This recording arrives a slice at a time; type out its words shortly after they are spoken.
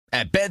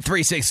At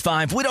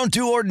Bet365, we don't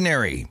do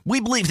ordinary. We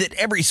believe that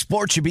every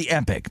sport should be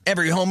epic.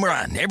 Every home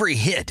run, every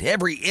hit,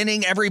 every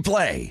inning, every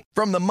play.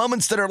 From the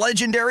moments that are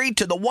legendary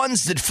to the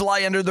ones that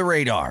fly under the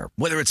radar.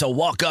 Whether it's a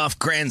walk-off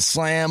grand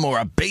slam or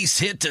a base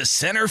hit to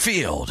center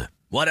field.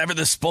 Whatever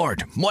the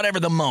sport, whatever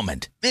the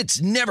moment.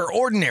 It's never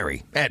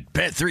ordinary at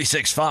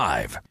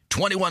Bet365.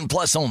 21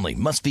 plus only.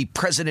 Must be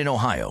present in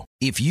Ohio.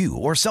 If you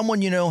or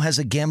someone you know has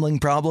a gambling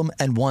problem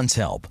and wants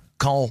help,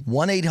 call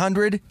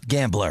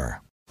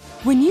 1-800-GAMBLER.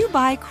 When you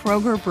buy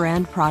Kroger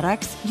brand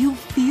products, you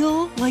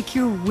feel like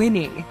you're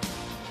winning.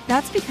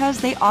 That's because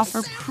they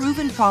offer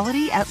proven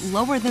quality at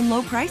lower than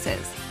low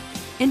prices.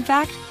 In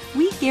fact,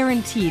 we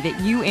guarantee that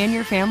you and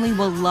your family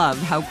will love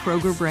how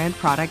Kroger brand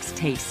products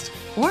taste,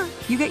 or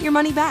you get your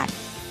money back.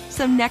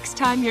 So next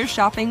time you're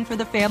shopping for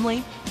the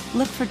family,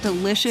 look for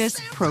delicious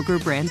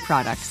Kroger brand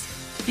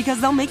products, because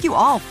they'll make you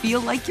all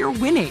feel like you're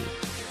winning.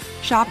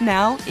 Shop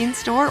now,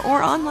 in-store,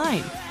 or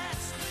online.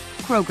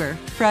 Kroger,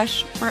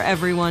 fresh for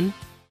everyone.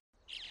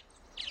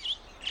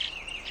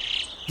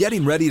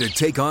 Getting ready to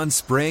take on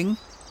spring?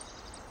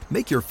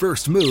 Make your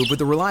first move with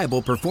the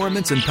reliable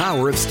performance and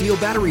power of Steel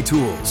battery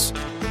tools.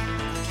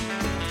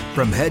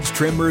 From hedge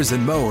trimmers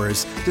and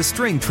mowers to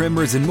string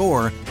trimmers and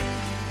more,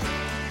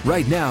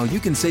 right now you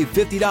can save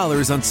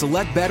 $50 on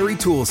select battery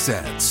tool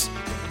sets.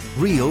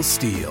 Real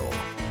Steel.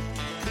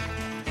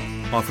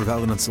 Offer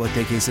valid on select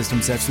AK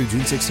system sets through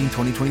June 16,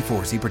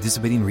 2024. See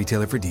participating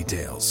retailer for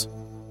details.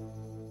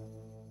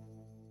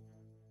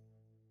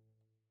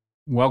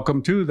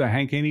 Welcome to the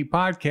Hank Haney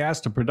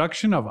Podcast, a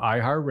production of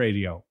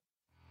iHeartRadio.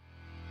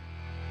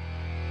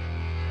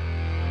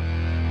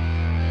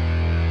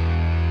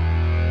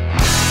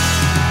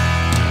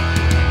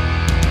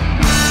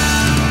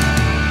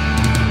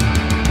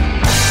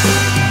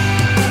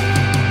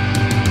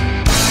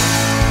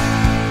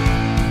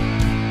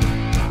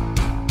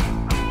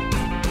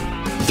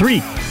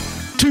 Three,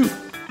 two,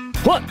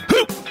 one,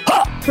 hoop,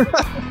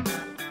 ha!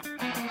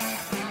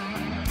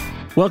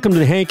 Welcome to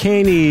the Hank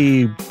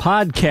Haney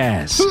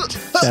Podcast,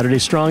 Saturday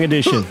Strong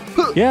Edition.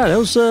 Yeah, that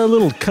was a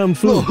little kung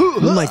fu.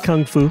 Like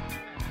kung fu.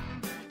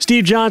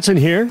 Steve Johnson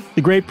here,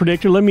 the great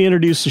predictor. Let me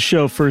introduce the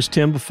show first,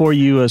 Tim, before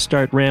you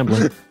start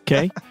rambling,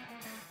 okay?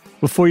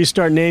 Before you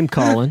start name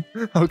calling.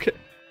 Okay.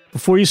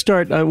 Before you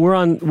start, we're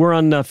on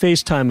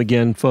FaceTime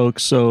again,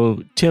 folks.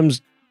 So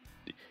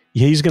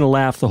he's going to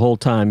laugh the whole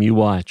time. You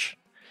watch,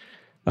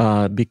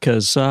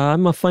 because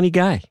I'm a funny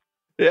guy.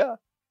 Yeah.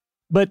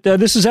 But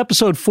this is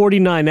episode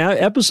 49. Now,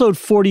 episode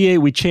 48,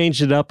 we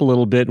changed it up a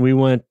little bit, and we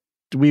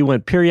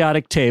went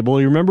periodic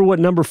table. You remember what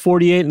number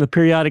 48 in the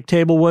periodic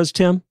table was,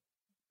 Tim?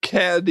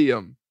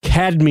 Cadmium.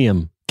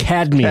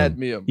 Yes,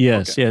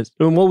 okay. yes.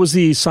 And what was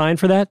the sign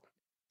for that?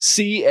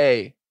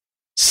 Ca.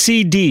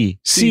 CD.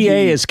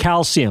 Ca is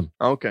calcium.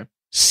 Okay.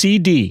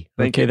 CD.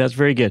 Thank okay, you. that's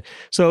very good.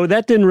 So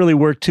that didn't really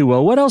work too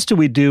well. What else did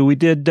we do? We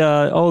did,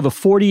 the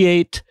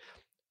 48.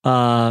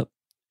 There's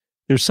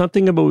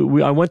something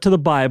about, I went to the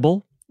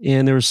Bible.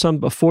 And there was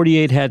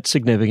 48 had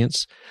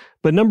significance.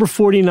 But number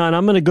 49,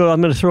 I'm going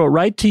to throw it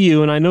right to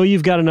you. And I know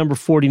you've got a number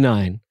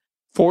 49.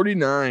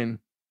 49.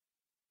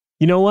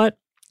 You know what?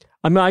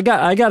 I mean, I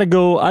got to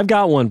go. I've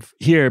got one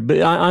here, but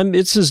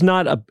this is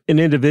not an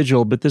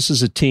individual, but this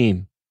is a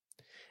team.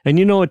 And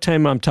you know what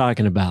team I'm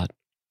talking about.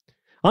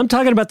 I'm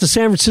talking about the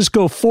San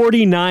Francisco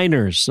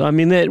 49ers. I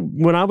mean,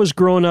 when I was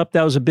growing up,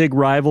 that was a big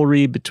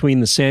rivalry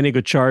between the San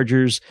Diego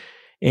Chargers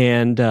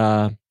and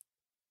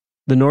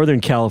the Northern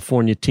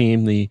California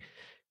team, the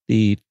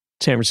San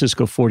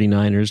Francisco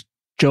 49ers.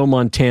 Joe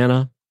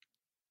Montana,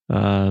 he's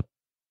a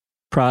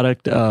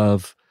product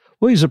of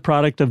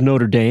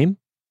Notre Dame.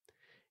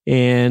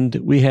 And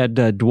we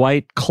had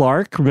Dwight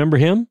Clark, remember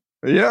him?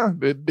 Yeah,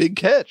 big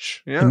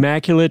catch. Yeah.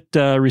 Immaculate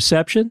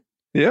reception.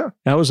 Yeah.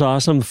 That was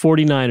awesome. The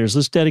 49ers.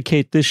 Let's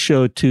dedicate this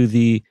show to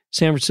the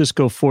San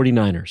Francisco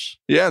 49ers.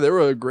 Yeah, they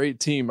were a great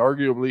team,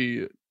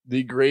 arguably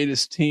the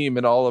greatest team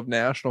in all of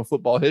national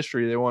football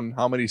history. They won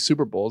how many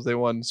Super Bowls? They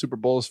won Super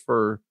Bowls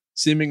for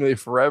seemingly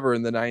forever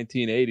in the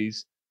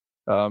 1980s.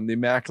 The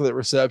immaculate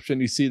reception,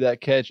 you see that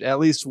catch at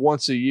least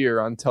once a year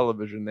on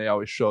television. They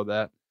always show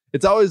that.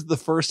 It's always the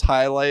first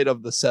highlight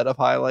of the set of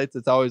highlights.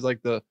 It's always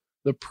like the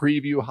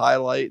preview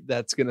highlight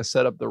that's going to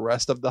set up the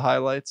rest of the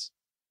highlights.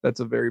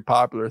 That's a very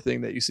popular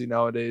thing that you see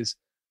nowadays.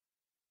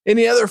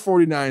 Any other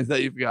 49s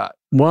that you've got?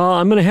 Well,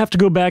 I'm going to have to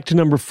go back to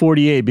number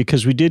 48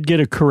 because we did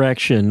get a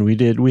correction.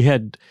 We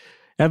had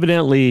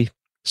evidently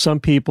some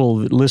people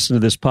that listen to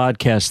this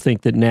podcast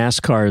think that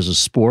NASCAR is a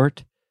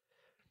sport,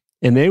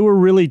 and they were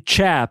really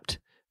chapped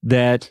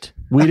that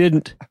we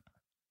didn't.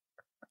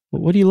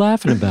 What are you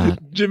laughing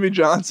about? Jimmy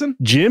Johnson?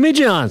 Jimmy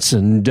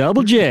Johnson,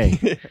 Double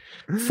J,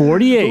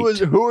 48.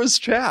 Who was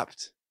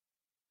chapped?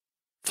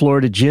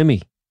 Florida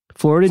Jimmy.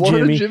 Florida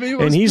Jimmy,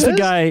 and he's pissed?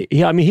 The guy.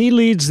 He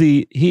leads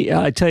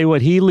I tell you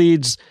what, he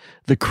leads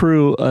the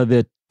crew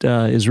that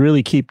is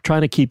really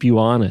trying to keep you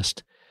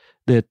honest.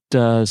 That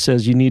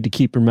says you need to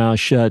keep your mouth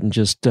shut and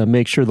just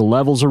make sure the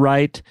levels are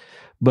right.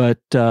 But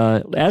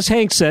as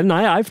Hank said, and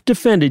I've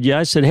defended you.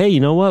 I said, hey, you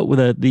know what? With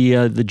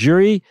the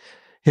jury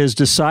has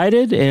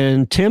decided,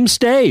 and Tim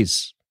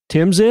stays.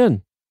 Tim's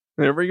in.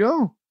 There we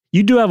go.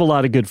 You do have a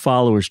lot of good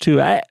followers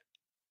too.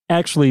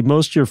 Actually,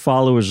 most of your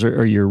followers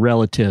are your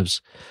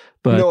relatives.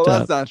 But no,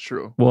 that's not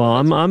true. Well,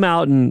 I'm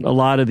out in a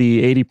lot of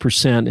the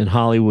 80% in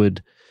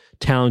Hollywood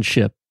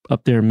Township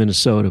up there in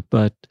Minnesota.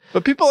 But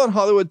people in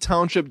Hollywood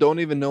Township don't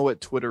even know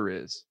what Twitter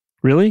is.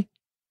 Really?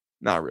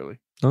 Not really.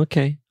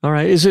 Okay. All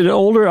right. Is it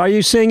older? Are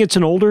you saying it's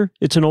an older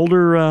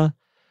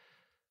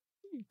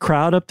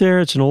crowd up there?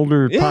 It's an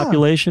older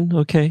population?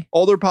 Okay.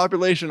 Older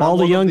population. All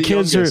the young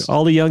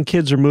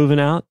kids are moving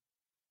out?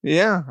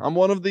 Yeah, I'm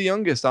one of the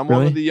youngest. I'm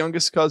one of the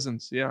youngest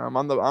cousins. Yeah, I'm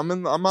on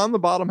the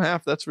bottom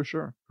half, that's for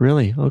sure.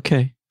 Really?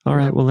 Okay. All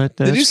right. Well, that's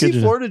Did you see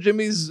good Florida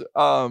Jimmy's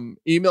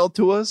email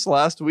to us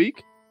last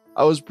week?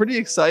 I was pretty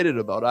excited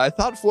about it. I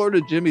thought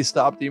Florida Jimmy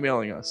stopped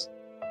emailing us,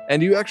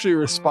 and you actually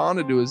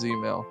responded to his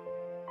email.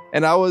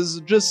 And I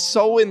was just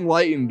so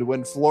enlightened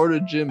when Florida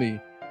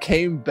Jimmy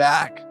came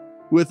back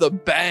with a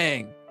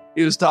bang.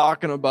 He was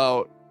talking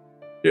about,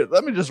 here,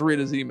 let me just read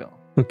his email.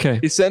 Okay.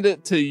 He sent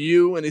it to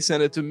you and he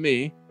sent it to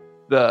me,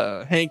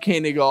 the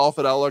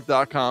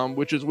HankHaneyGolf@outlook.com,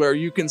 which is where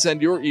you can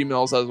send your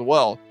emails as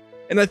well.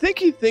 And I think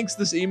he thinks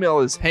this email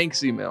is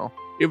Hank's email,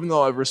 even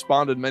though I've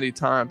responded many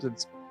times.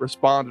 It's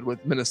responded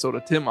with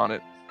Minnesota Tim on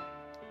it.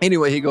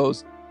 Anyway, he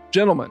goes,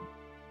 "Gentlemen,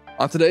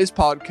 on today's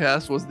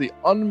podcast was the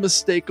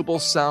unmistakable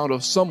sound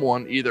of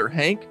someone, either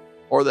Hank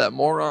or that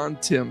moron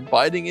Tim,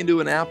 biting into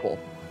an apple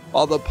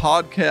while the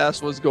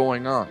podcast was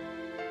going on.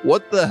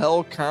 What the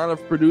hell kind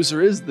of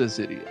producer is this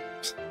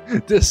idiot?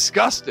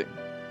 Disgusting."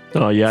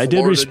 Oh, yeah, I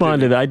did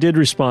respond to that. I did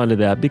respond to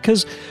that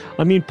because,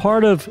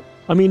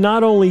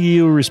 not only are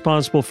you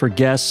responsible for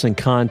guests and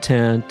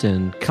content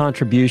and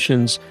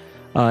contributions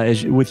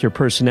with your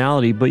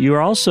personality, but you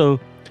also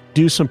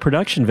do some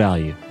production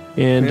value.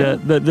 And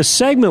the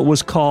segment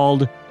was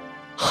called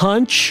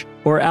Hunch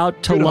or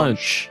Out to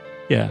Lunch.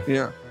 Yeah.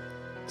 Yeah.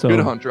 So, good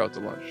hunch or out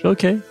to lunch.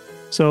 Okay.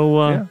 So,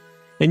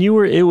 and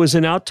it was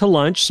an out to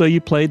lunch, so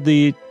you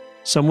played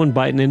someone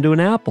biting into an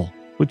apple,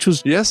 which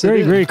was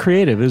very, very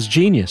creative. It was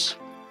genius.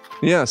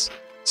 Yes.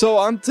 So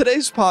on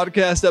today's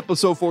podcast,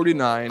 episode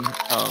 49,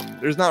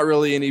 there's not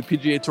really any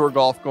PGA Tour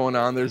golf going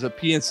on. There's a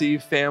PNC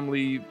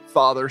family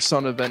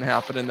father-son event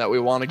happening that we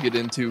want to get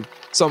into.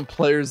 Some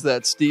players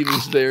that Steve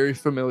is very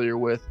familiar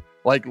with,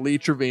 like Lee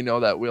Trevino,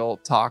 that we'll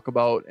talk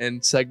about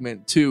in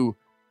segment 2.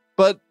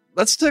 But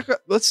let's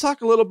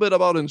talk a little bit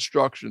about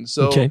instruction.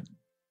 So, okay.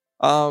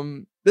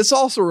 This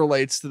also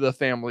relates to the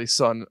family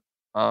son,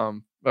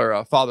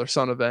 or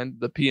father-son event,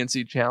 the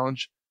PNC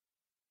Challenge.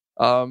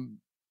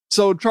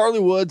 So Charlie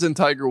Woods and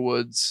Tiger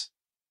Woods,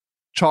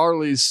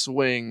 Charlie's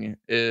swing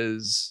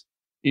is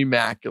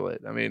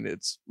immaculate. I mean,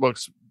 it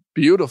looks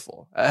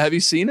beautiful. Have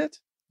you seen it?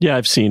 Yeah,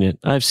 I've seen it.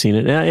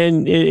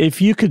 And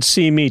if you could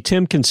see me,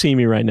 Tim can see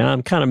me right now.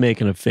 I'm kind of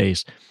making a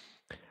face.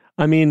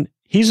 I mean,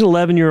 he's an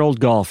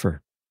 11-year-old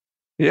golfer.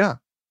 Yeah.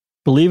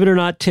 Believe it or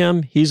not,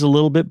 Tim, he's a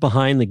little bit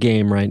behind the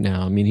game right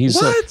now. I mean, he's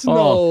what?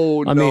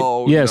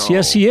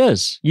 Yes, he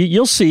is.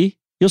 You'll see.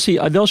 You'll see.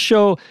 They'll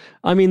show.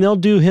 I mean, they'll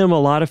do him a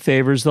lot of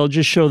favors. They'll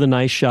just show the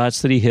nice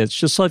shots that he hits,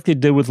 just like they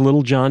did with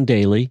little John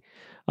Daly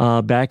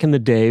back in the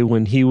day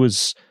when he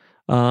was.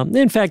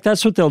 In fact,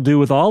 that's what they'll do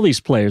with all these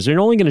players. They're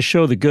only going to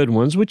show the good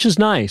ones, which is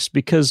nice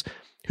because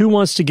who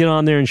wants to get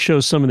on there and show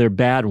some of their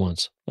bad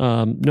ones?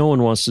 No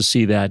one wants to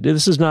see that.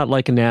 This is not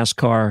like a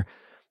NASCAR.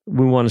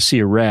 We want to see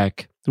a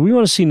wreck. We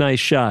want to see nice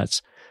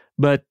shots.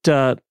 But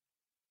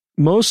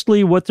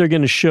mostly what they're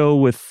going to show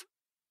with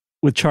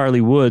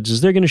Charlie Woods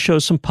is they're going to show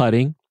some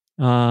putting.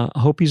 I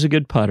hope he's a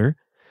good putter.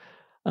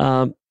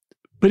 But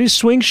his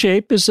swing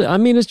shape is, I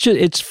mean,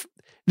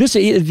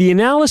 the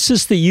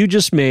analysis that you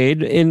just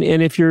made, and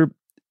if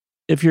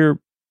you're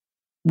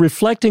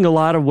reflecting a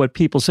lot of what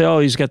people say, oh,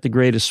 he's got the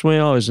greatest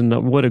swing,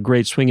 what a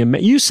great swing.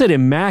 You said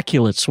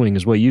immaculate swing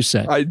is what you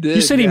said. I did.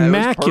 You said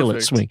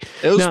immaculate swing.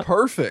 It was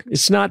perfect.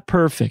 It's not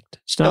perfect.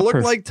 It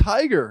looked like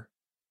Tiger.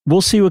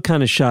 We'll see what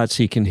kind of shots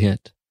he can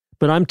hit.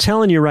 But I'm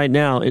telling you right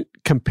now,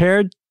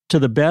 compared to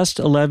the best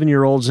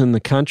 11-year-olds in the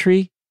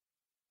country,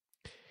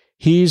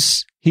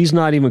 he's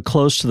not even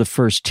close to the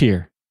first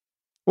tier.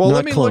 Well,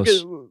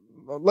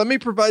 let me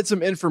provide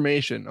some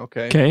information,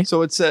 okay?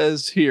 So it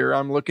says here,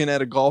 I'm looking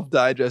at a Golf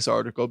Digest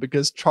article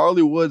because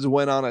Charlie Woods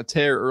went on a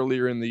tear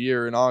earlier in the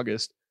year in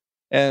August.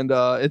 And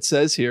it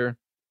says here,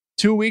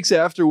 2 weeks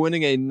after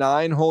winning a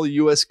 9-hole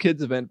U.S.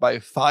 Kids event by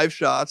 5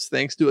 shots,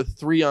 thanks to a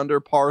 3-under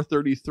par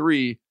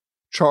 33,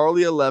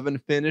 Charlie 11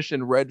 finished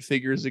in red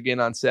figures again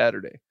on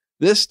Saturday.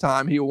 This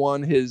time he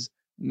won his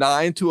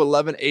 9 to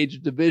 11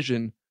 age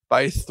division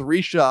by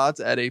 3 shots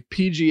at a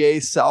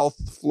PGA South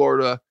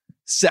Florida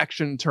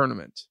section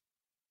tournament.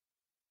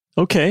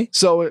 Okay.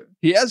 So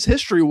he has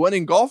history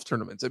winning golf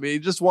tournaments. I mean, he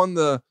just won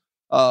the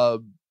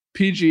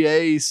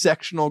PGA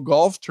sectional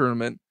golf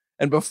tournament.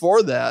 And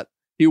before that,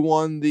 he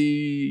won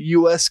the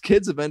U.S.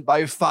 Kids event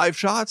by 5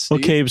 shots. Steve.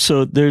 Okay,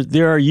 so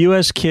there are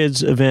U.S.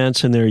 Kids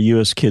events and there are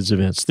U.S. Kids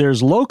events.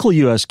 There's local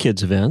U.S.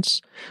 Kids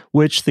events,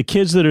 which the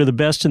kids that are the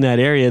best in that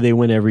area, they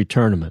win every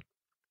tournament.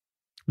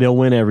 They'll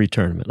win every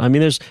tournament. I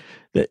mean,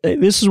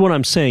 this is what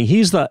I'm saying.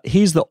 He's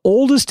the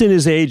oldest in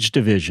his age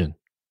division.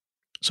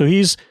 So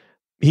he's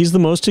the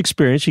most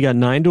experienced. You got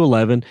 9 to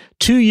 11.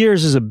 2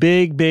 years is a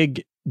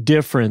big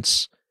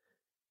difference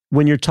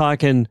when you're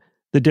talking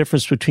the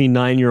difference between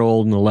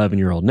 9-year-old and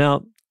 11-year-old.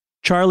 Now,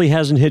 Charlie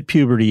hasn't hit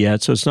puberty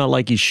yet, so it's not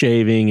like he's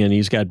shaving and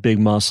he's got big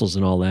muscles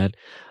and all that.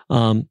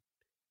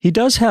 He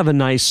does have a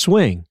nice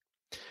swing,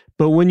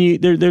 but when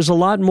there's a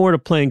lot more to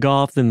playing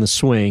golf than the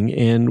swing,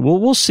 and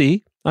we'll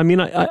see. I mean,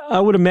 I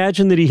would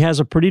imagine that he has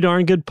a pretty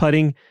darn good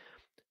putting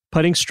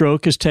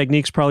stroke. His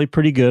technique's probably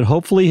pretty good.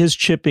 Hopefully his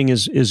chipping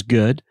is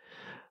good.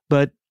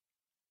 But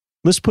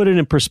let's put it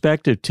in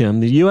perspective,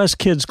 Tim. The U.S.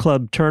 Kids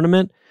Club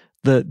tournament,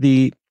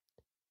 the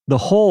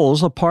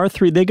holes, a par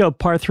 3, they go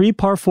par 3,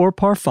 par 4,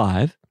 par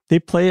 5. They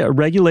play a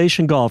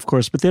regulation golf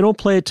course, but they don't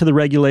play it to the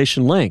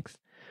regulation length.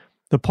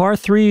 The par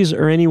 3s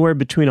are anywhere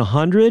between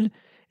 100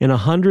 and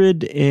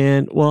 100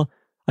 and, well,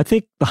 I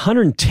think the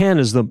 110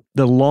 is the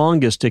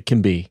longest it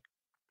can be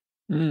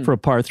for a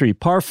par 3.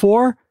 Par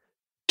 4,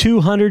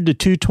 200 to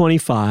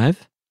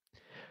 225.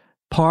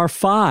 Par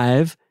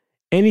 5,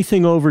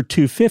 anything over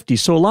 250.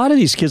 So a lot of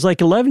these kids, like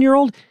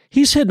 11-year-old,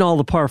 he's hitting all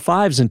the par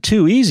 5s in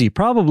 2 easy.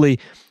 Probably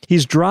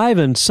he's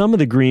driving some of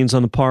the greens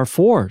on the par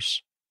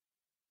 4s.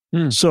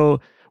 So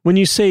when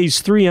you say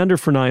he's 3 under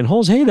for 9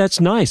 holes, hey, that's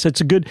nice.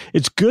 It's good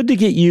to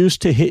get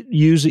used to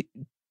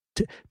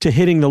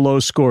hitting the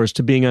low scores,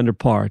 to being under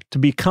par, to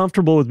be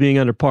comfortable with being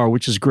under par,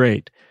 which is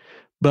great.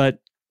 But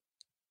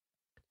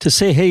to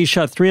say, hey, he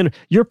shot 300,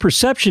 your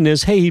perception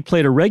is, hey, he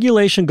played a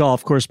regulation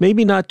golf course,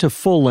 maybe not to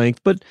full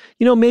length, but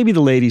maybe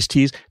the ladies'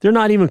 tees. They're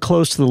not even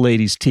close to the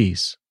ladies'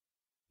 tees.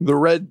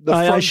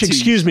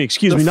 Excuse me,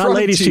 not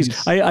ladies'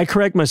 tees. I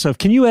correct myself.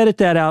 Can you edit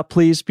that out,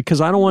 please?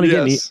 Because I don't want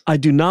to I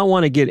do not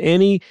want to get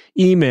any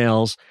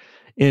emails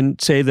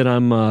and say that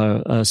I'm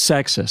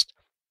sexist.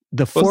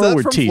 The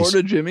forward tees.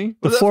 Florida Jimmy?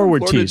 The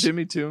forward tees.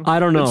 Jimmy too.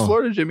 I don't know. Did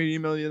Florida Jimmy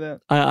email you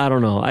that? I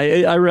don't know.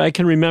 I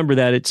can remember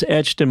that. It's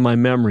etched in my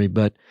memory,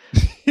 but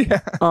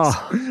yeah, a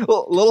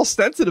little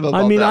sensitive about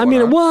that.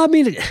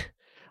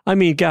 I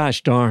mean,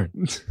 gosh darn.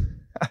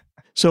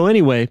 So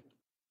anyway,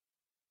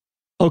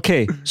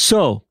 okay.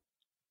 So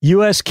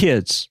U.S.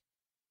 kids,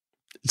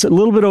 it's a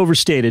little bit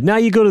overstated. Now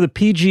you go to the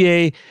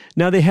PGA.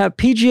 Now they have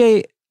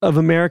PGA of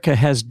America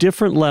has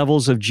different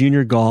levels of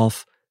junior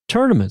golf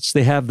tournaments.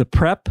 They have the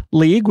Prep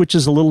League, which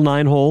is a little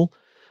 9-hole,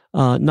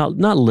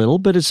 not little,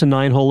 but it's a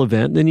 9-hole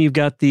event. Then you've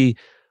got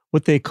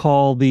what they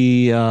call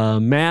the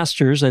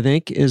Masters, I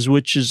think,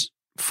 which is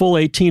full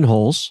 18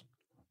 holes.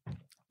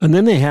 And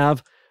then they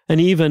have an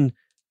even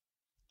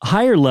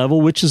higher level,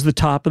 which is the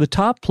top of the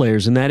top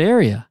players in that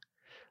area.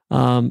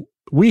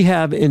 We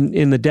have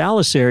in the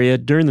Dallas area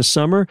during the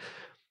summer.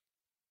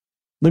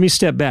 Let me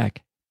step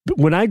back.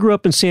 When I grew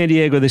up in San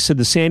Diego, they said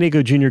the San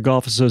Diego Junior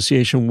Golf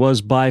Association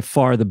was by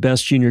far the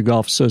best junior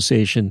golf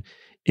association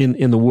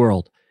in the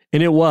world.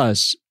 And it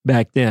was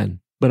back then.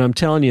 But I'm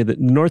telling you that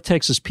North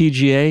Texas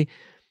PGA,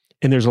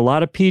 and there's a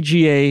lot of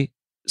PGA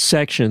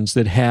sections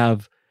that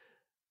have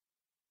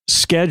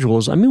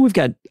schedules. I mean, we've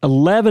got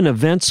 11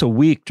 events a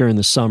week during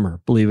the summer,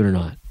 believe it or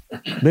not.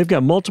 They've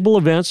got multiple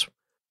events.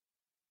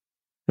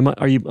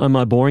 Am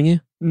I boring you?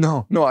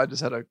 No, I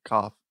just had a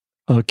cough.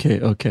 Okay.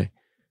 Do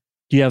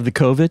you have the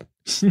COVID?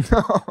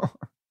 No.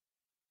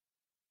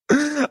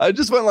 I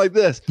just went like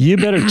this. You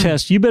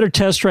better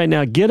test right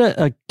now. Get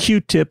a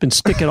Q-tip and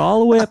stick it all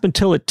the way up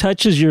until it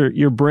touches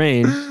your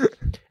brain,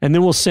 and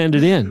then we'll send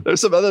it in.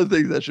 There's some other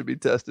things that should be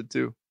tested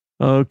too.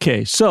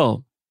 Okay,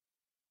 so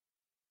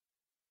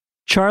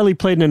Charlie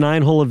played in a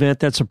 9-hole event.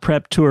 That's a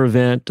prep tour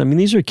event. I mean,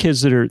 these are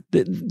kids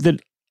that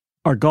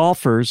are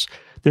golfers.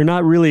 They're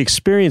not really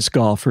experienced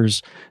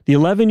golfers. The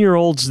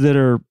 11-year-olds that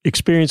are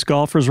experienced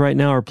golfers right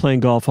now are playing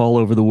golf all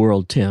over the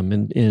world, Tim.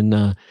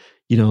 And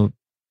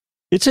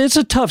it's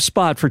a tough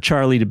spot for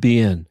Charlie to be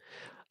in.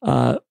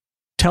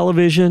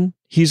 Television,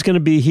 he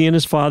and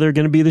his father are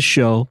going to be the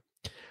show.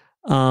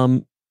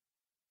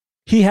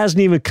 He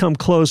hasn't even come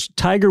close.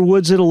 Tiger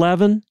Woods at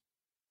 11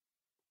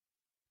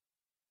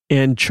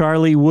 and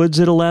Charlie Woods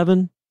at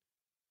 11.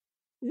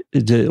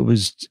 It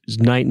was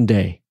night and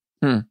day.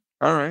 All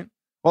right.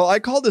 Well, I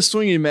call this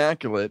swing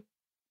immaculate,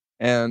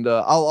 and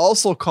I'll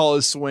also call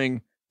his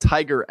swing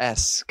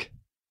Tiger-esque.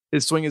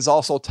 His swing is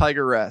also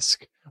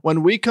Tiger-esque.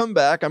 When we come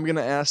back, I'm going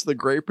to ask the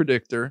great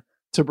predictor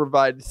to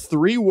provide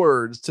 3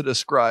 words to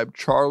describe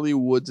Charlie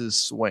Woods'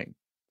 swing.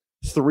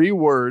 3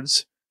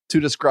 words to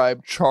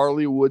describe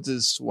Charlie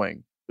Woods'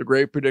 swing. The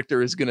great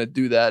predictor is going to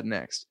do that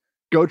next.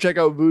 Go check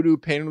out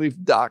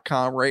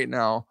VoodooPainRelief.com right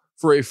now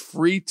for a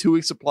free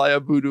 2-week supply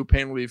of Voodoo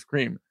Pain Relief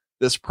Cream.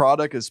 This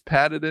product is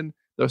patented.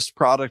 This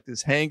product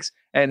is Hank's,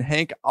 and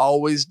Hank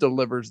always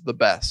delivers the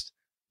best.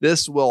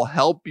 This will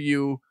help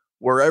you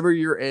wherever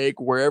your ache,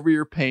 wherever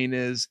your pain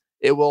is.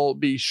 It will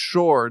be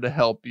sure to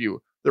help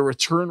you. The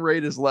return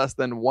rate is less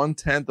than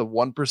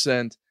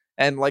 0.1%.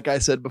 And like I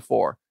said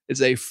before,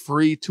 it's a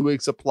free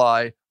 2-week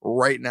supply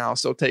right now.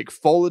 So take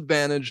full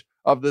advantage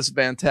of this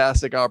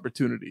fantastic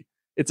opportunity.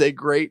 It's a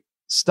great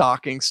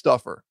stocking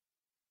stuffer.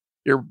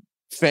 Your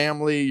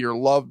family, your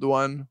loved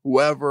one,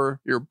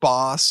 whoever, your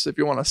boss, if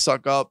you want to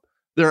suck up,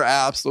 they're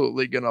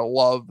absolutely going to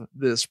love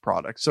this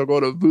product. So go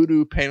to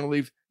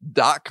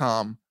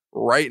voodoopainrelief.com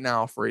right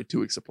now for a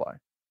 2-week supply.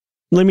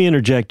 Let me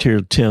interject here,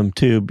 Tim,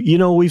 too. You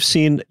know, you've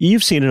seen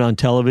it on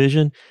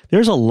television.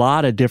 There's a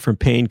lot of different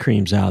pain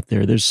creams out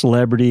there. There's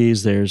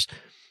celebrities. There's,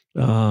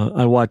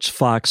 I watch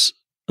Fox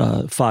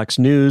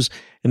News,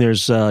 and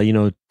there's,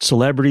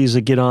 celebrities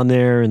that get on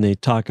there and they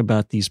talk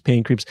about these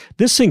pain creams.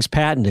 This thing's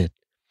patented.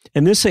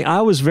 And this thing,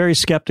 I was very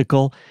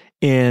skeptical,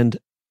 and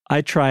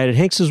I tried it.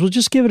 Hank says, well,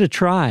 just give it a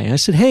try. I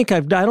said, Hank, I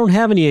don't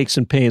have any aches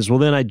and pains. Well,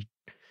 then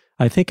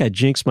I think I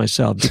jinxed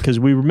myself, because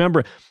we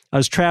remember I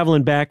was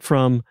traveling back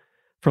from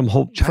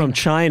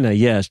China.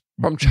 Yes.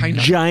 From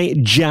China.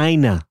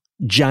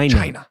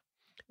 China.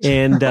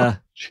 And,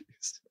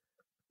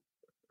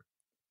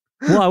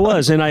 well, I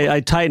was, and I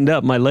tightened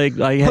up my leg.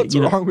 What's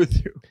wrong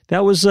with you?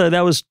 That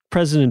was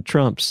President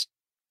Trump's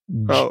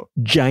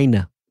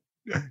China.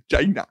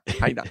 China.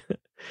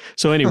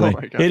 So anyway,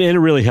 it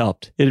really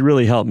helped. It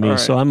really helped me. Right.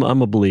 So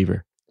I'm a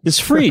believer. It's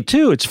free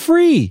too. It's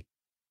free.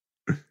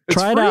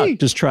 Try it out.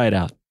 Just try it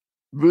out.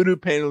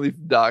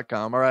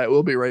 VoodooPainrelief.com. All right,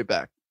 we'll be right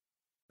back.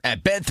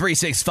 At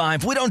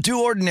Bet365, we don't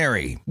do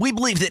ordinary. We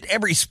believe that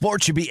every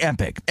sport should be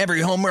epic.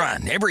 Every home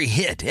run, every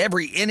hit,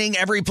 every inning,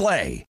 every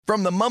play.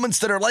 From the moments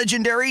that are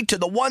legendary to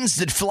the ones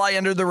that fly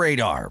under the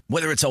radar.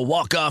 Whether it's a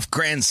walk-off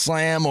grand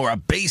slam or a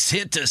base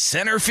hit to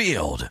center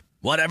field.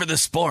 Whatever the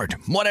sport,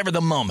 whatever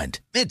the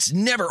moment, it's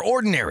never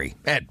ordinary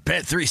at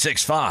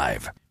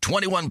Bet365.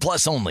 21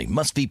 plus only.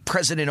 Must be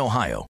present in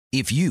Ohio.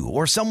 If you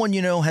or someone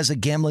you know has a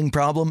gambling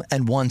problem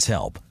and wants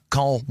help,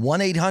 call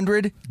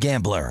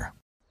 1-800-GAMBLER.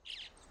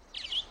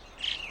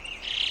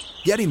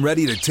 Getting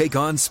ready to take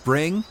on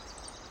spring?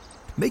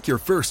 Make your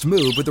first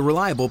move with the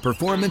reliable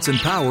performance and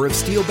power of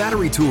Steel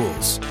battery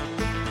tools.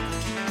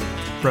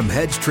 From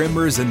hedge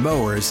trimmers and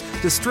mowers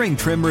to string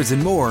trimmers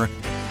and more,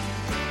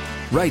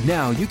 right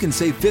now you can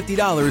save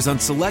 $50 on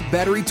select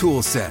battery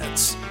tool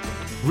sets.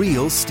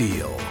 Real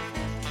Steel.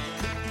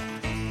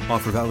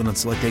 Offer valid on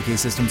select AK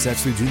system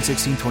sets through June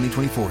 16,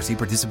 2024. See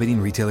participating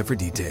retailer for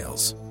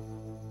details.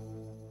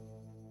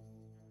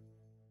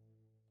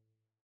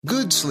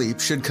 Good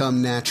sleep should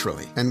come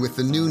naturally, and with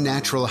the new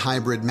Natural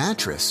Hybrid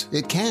mattress,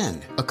 it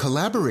can. A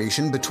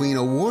collaboration between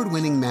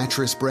award-winning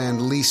mattress brand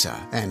Leesa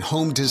and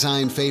home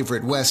design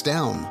favorite West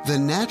Elm, the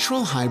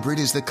Natural Hybrid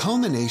is the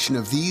culmination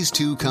of these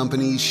two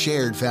companies'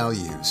 shared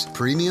values: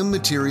 premium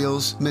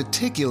materials,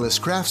 meticulous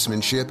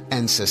craftsmanship,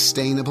 and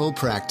sustainable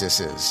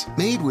practices.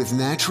 Made with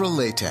natural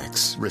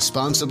latex,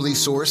 responsibly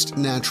sourced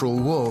natural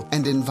wool,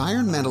 and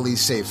environmentally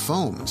safe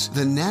foams,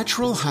 the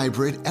Natural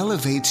Hybrid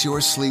elevates your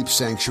sleep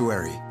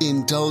sanctuary,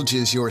 indulges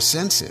your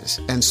senses,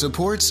 and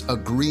supports a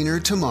greener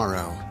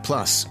tomorrow.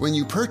 Plus, when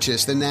you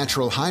purchase the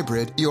Natural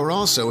Hybrid, you're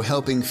also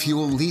helping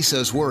fuel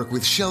Leesa's work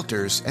with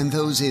shelters and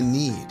those in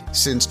need.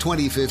 Since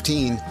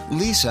 2015,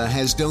 Leesa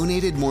has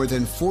donated more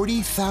than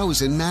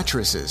 40,000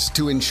 mattresses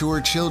to ensure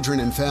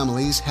children and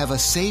families have a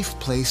safe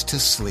place to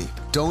sleep.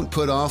 Don't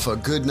put off a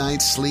good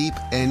night's sleep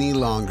any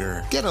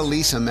longer. Get a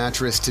Leesa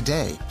mattress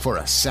today for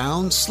a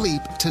sound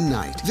sleep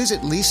tonight.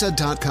 Visit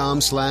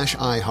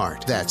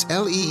leesa.com/iHeart. That's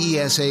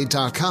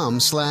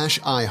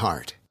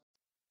LEESA.com/iHeart.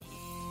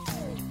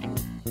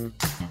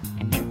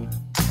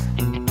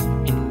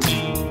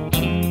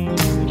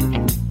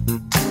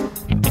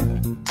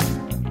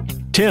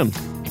 Tim.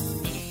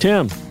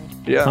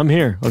 Yeah. I'm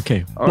here.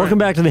 Okay. Welcome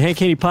back to the Hank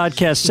Haney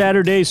Podcast,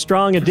 Saturday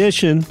Strong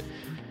Edition.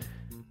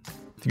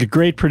 The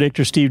great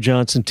predictor, Steve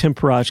Johnson. Tim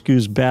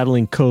Parochku's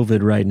battling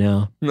COVID right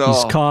now. No.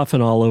 He's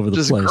coughing all over the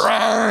place. Just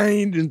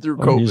grinding through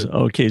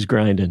COVID. He's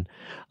grinding.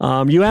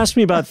 You asked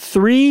me about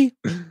three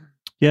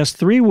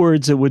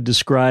words that would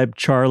describe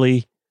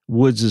Charlie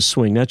Woods'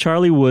 swing. Now,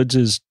 Charlie Woods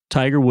is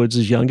Tiger Woods'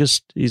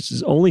 he's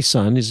his only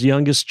son, his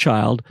youngest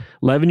child,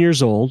 11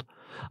 years old.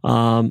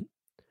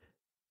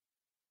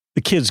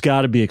 The kid's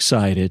got to be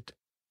excited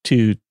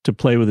to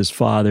play with his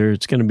father.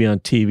 It's going to be on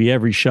TV.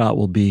 Every shot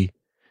will be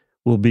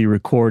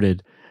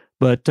recorded.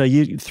 But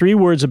three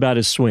words about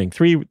his swing.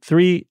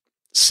 Three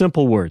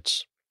simple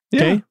words.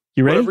 Okay, yeah,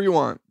 you ready? Whatever you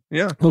want.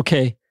 Yeah.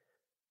 Okay.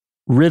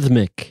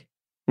 Rhythmic.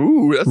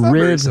 Ooh, that's not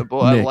very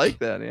simple. I like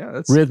that. Yeah,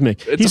 that's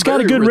rhythmic. He's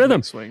got a good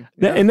rhythm swing.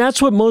 Yeah. And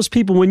that's what most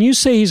people, when you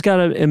say he's got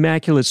an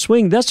immaculate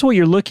swing, that's what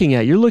you're looking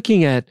at. You're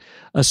looking at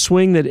a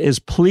swing that is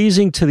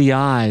pleasing to the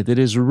eye, that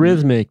is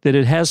rhythmic, that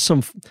it has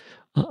some.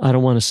 I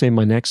don't want to say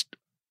my next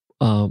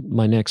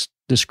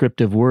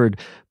descriptive word,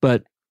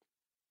 but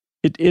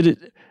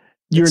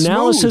your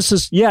analysis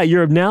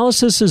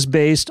is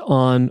based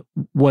on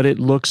what it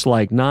looks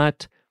like,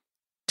 not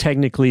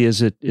technically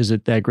is it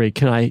that great?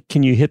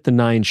 Can you hit the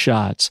 9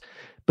 shots?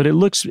 But it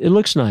looks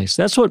nice.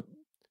 That's what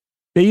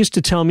they used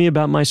to tell me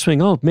about my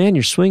swing. Oh man,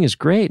 your swing is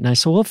great. And I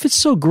said, well, if it's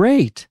so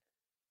great,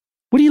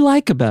 what do you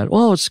like about it?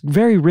 Well, it's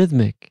very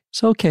rhythmic.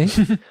 It's okay.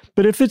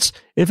 But if it's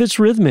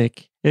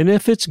rhythmic and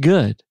if it's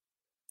good,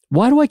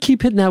 why do I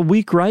keep hitting that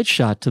weak right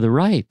shot to the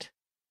right?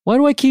 Why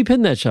do I keep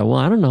hitting that shot? Well,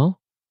 I don't know.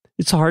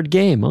 It's a hard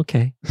game.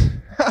 Okay.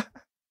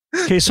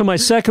 Okay, so my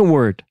second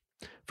word,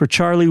 for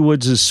Charlie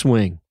Woods'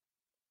 swing.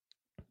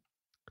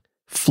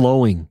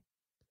 Flowing.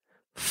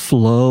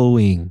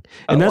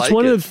 And that's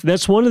one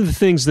of the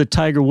things that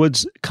Tiger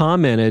Woods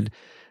commented,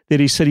 that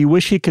he said he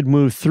wished he could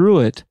move through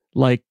it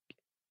like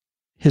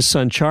his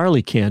son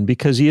Charlie can,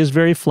 because he is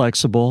very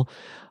flexible.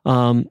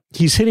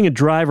 He's hitting a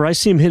driver. I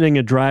see him hitting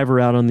a driver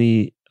out on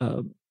the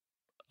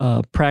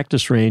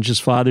practice range. His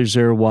father's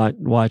there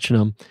watching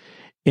him,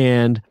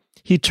 and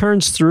he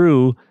turns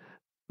through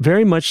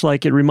very much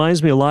like, it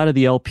reminds me a lot of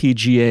the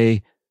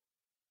LPGA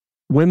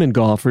women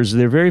golfers.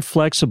 They're very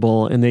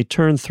flexible, and they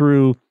turn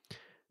through,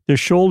 their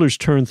shoulders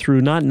turn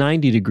through not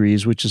 90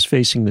 degrees, which is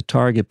facing the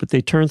target, but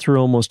they turn through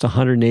almost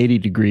 180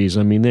 degrees.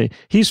 I mean,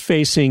 he's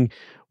facing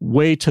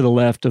way to the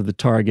left of the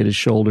target. His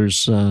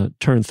shoulders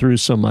turn through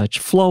so much.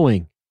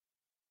 Flowing.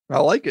 I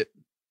like it.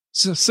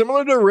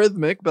 Similar to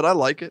rhythmic, but I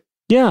like it.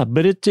 Yeah,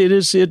 but it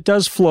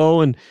does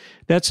flow, and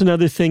that's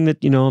another thing that,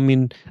 I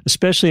mean,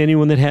 especially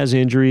anyone that has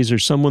injuries or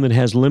someone that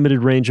has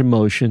limited range of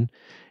motion,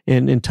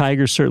 and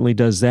Tiger certainly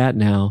does that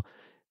now,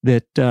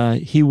 that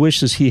he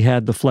wishes he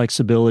had the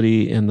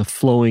flexibility and the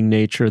flowing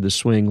nature of the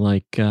swing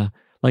like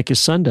his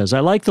son does. I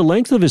like the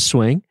length of his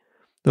swing.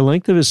 The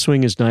length of his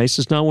swing is nice.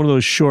 It's not one of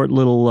those short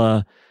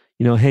little,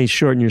 hey,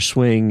 shorten your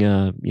swing,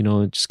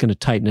 just going to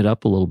tighten it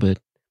up a little bit.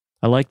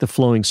 I like the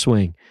flowing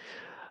swing.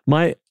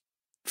 My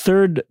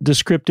third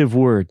descriptive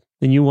word,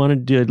 and you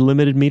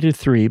limited me to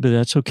 3, but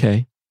that's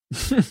okay.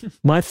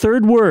 My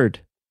third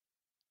word,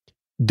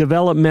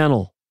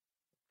 developmental.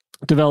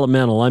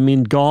 Developmental. I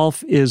mean,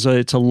 golf it's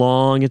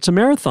a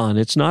marathon.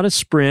 It's not a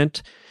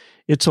sprint.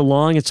 It's a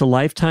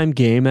lifetime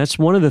game. That's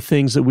one of the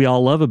things that we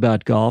all love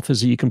about golf,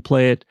 is that you can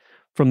play it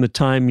from the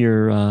time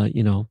you're,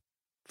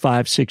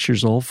 5, 6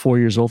 years old, 4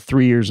 years old,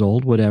 3 years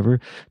old,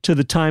 whatever, to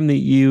the time that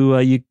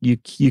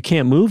you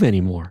can't move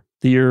anymore,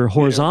 that you're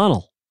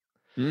horizontal. Yeah.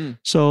 Mm.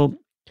 So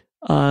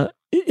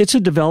it's a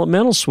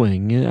developmental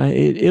swing.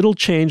 It'll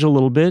change a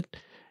little bit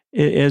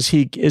as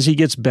he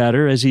gets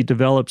better, as he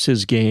develops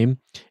his game,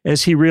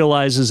 as he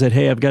realizes that,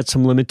 hey, I've got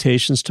some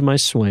limitations to my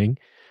swing.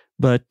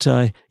 But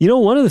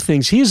one of the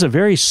things, he's a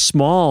very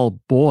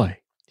small boy.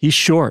 He's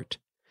short.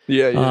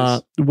 Yeah, he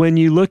is. When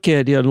you look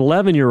at an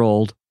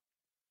 11-year-old,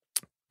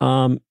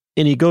 and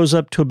he goes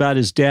up to about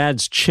his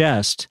dad's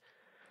chest,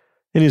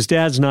 and his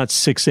dad's not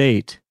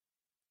 6'8".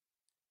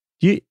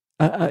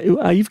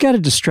 You've got a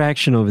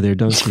distraction over there,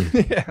 don't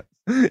you? Yeah.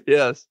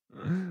 Yes.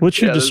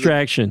 What's your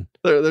distraction?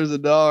 There's a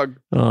dog.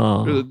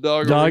 Oh, there's a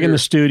dog in the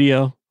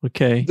studio.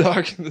 Okay.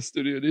 Dog in the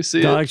studio. Do you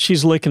see dog, it?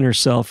 She's licking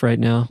herself right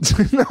now.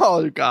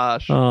 Oh,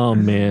 gosh. Oh,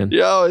 man.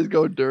 You always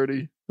go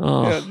dirty.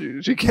 Oh. Yeah,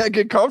 she can't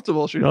get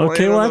comfortable. She's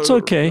okay, well, that's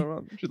okay.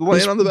 She's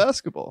laying on the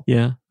basketball.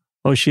 Yeah.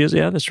 Oh, she is?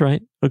 Yeah, that's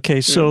right. Okay,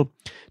 so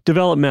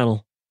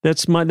developmental.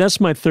 That's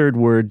my third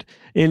word.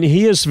 And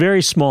he is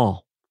very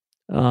small.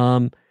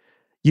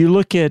 You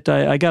look at,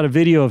 I got a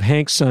video of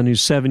Hank's son,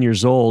 who's 7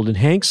 years old, and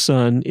Hank's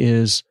son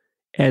is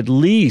at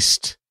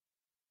least,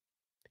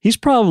 he's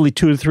probably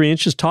 2 to 3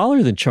 inches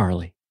taller than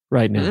Charlie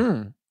right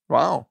now.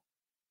 Wow.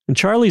 And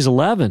Charlie's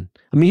 11.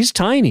 I mean, he's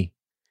tiny.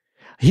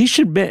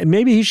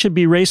 Maybe he should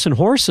be racing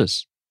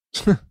horses.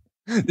 Did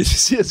you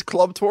see his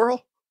club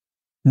twirl?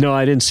 No,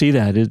 I didn't see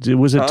that. It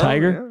was a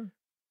tiger? Yeah.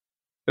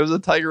 It was a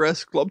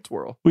tiger-esque club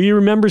twirl. Well, you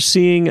remember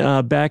seeing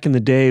back in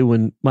the day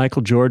when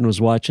Michael Jordan was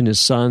watching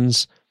his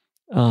sons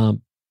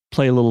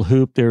play a little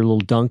hoop, their little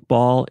dunk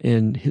ball,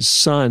 and his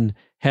son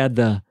had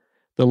the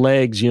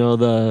legs,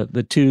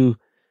 the two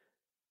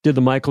did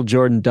the Michael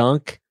Jordan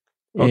dunk,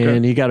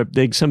 and he got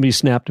somebody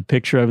snapped a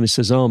picture of him and he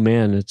says, "Oh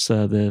man, it's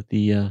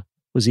the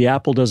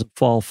apple doesn't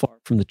fall far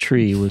from the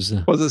tree." Was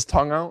his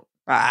tongue out?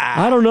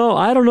 I don't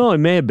know. It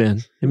may have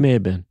been.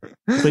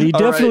 But he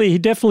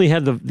definitely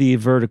had the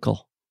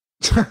vertical.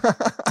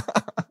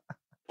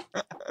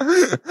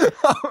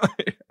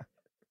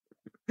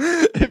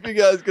 If you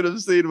guys could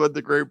have seen what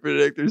the great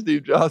predictor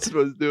Steve Johnson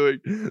was doing,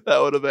 that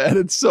would have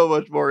added so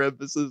much more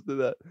emphasis to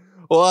that.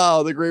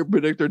 Wow, the great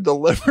predictor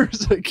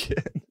delivers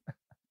again.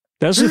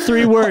 Those are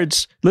 3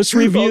 words. Let's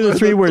review the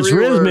 3 words.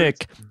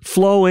 Rhythmic,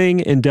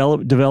 flowing, and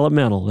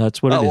developmental.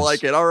 That's what it is. I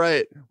like it. All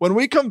right. When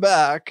we come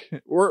back,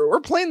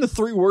 we're playing the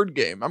 3-word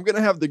game. I'm going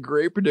to have the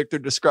great predictor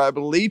describe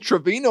Lee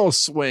Trevino's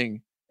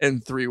swing in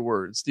 3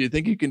 words. Do you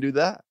think you can do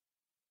that?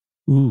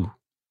 Ooh.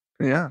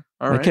 Yeah.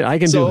 All right. I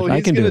can do it.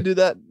 He's going to do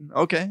that.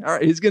 Okay. All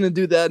right. He's going to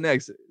do that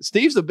next.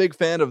 Steve's a big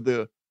fan of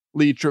the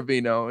Lee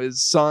Trevino.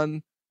 His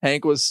son,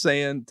 Hank, was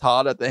saying,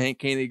 taught at the Hank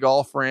Caney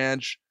Golf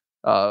Ranch.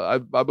 I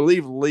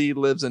believe Lee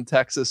lives in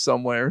Texas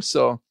somewhere.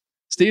 So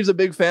Steve's a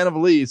big fan of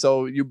Lee.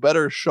 So you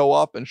better show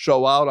up and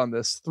show out on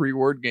this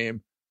 3-word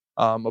game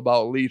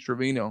about Lee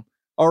Trevino.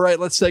 All right,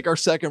 let's take our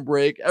second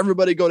break.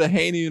 Everybody go to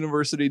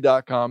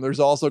HaneyUniversity.com. There's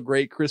also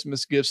great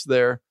Christmas gifts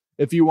there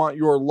if you want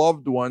your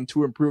loved one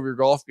to improve your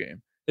golf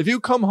game. If you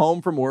come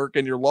home from work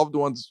and your loved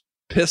one's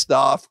pissed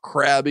off,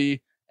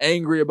 crabby,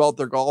 angry about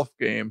their golf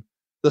game,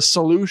 the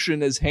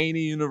solution is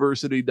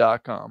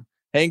HaneyUniversity.com.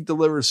 Hank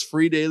delivers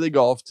free daily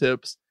golf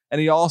tips, and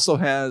he also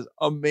has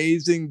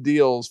amazing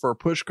deals for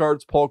push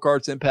carts, pull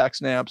carts, impact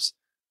snaps,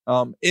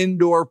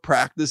 indoor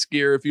practice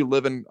gear. If you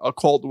live in a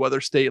cold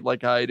weather state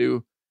like I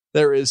do,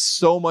 there is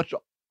so much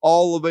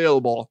all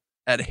available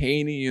at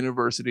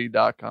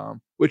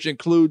HaneyUniversity.com, which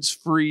includes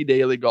free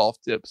daily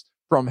golf tips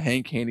from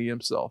Hank Haney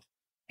himself.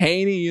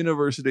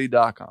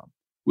 HaneyUniversity.com.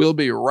 We'll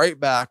be right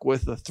back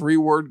with the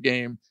 3-word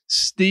game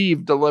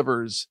Steve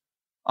delivers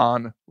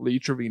on Lee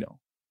Trevino.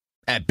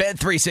 At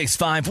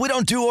Bet365, we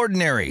don't do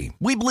ordinary.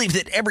 We believe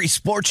that every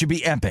sport should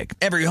be epic.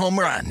 Every home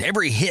run,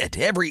 every hit,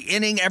 every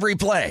inning, every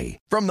play.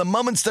 From the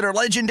moments that are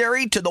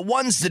legendary to the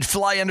ones that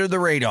fly under the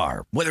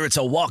radar. Whether it's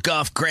a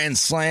walk-off grand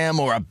slam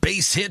or a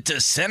base hit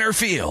to center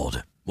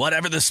field.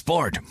 Whatever the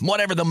sport,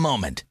 whatever the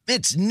moment.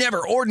 It's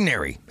never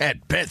ordinary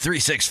at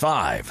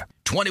Bet365.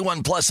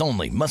 21 plus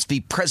only. Must be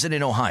present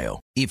in Ohio.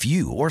 If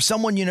you or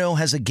someone you know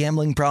has a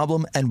gambling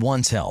problem and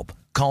wants help,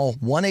 call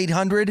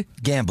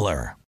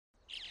 1-800-GAMBLER.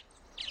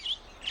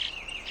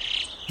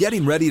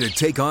 Getting ready to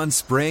take on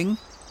spring?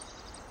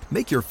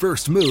 Make your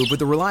first move with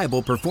the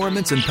reliable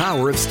performance and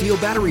power of Steel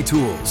battery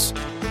tools.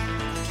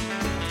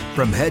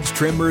 From hedge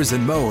trimmers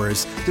and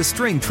mowers to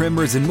string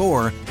trimmers and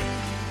more,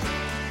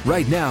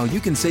 right now you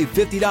can save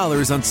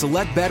 $50 on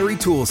select battery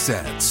tool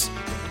sets.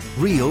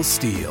 Real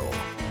Steel.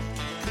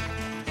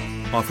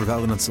 Offer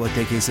valid on select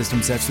AK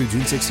system sets through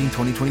June 16,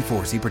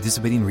 2024. See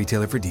participating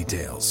retailer for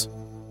details.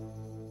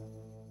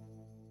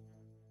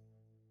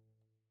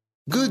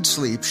 Good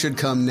sleep should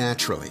come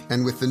naturally,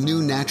 and with the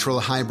new Natural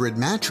Hybrid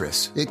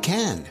mattress, it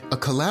can. A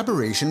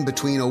collaboration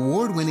between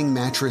award-winning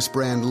mattress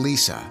brand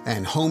Leesa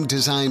and home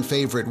design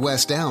favorite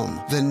West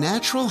Elm, the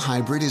Natural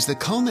Hybrid is the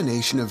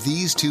culmination of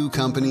these two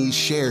companies'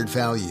 shared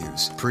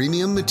values: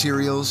 premium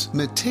materials,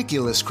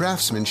 meticulous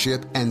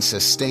craftsmanship, and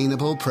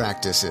sustainable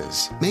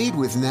practices. Made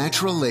with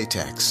natural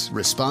latex,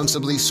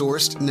 responsibly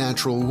sourced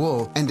natural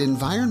wool, and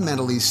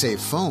environmentally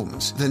safe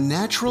foams, the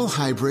Natural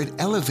Hybrid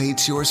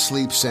elevates your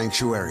sleep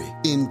sanctuary,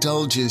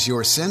 indulges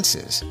your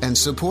senses, and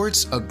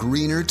supports a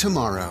greener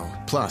tomorrow.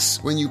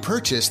 Plus, when you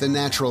purchase the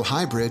Natural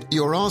Hybrid,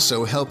 you're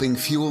also helping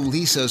fuel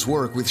Leesa's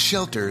work with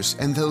shelters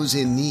and those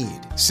in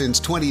need. Since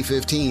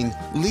 2015,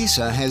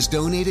 Leesa has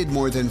donated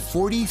more than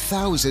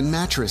 40,000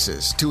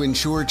 mattresses to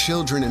ensure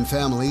children and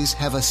families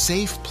have a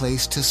safe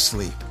place to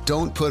sleep.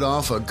 Don't put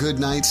off a good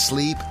night's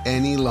sleep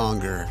any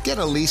longer. Get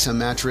a Leesa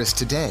mattress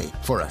today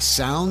for a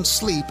sound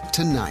sleep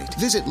tonight.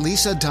 Visit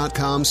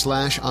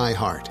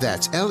leesa.com/iHeart.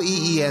 That's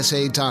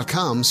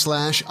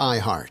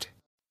LEESA.com/iHeart.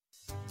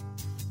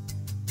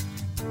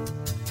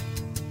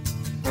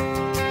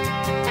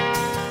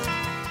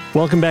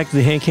 Welcome back to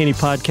the Hank Haney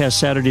Podcast,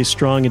 Saturday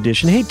Strong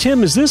Edition. Hey,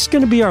 Tim, is this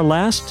going to be our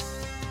last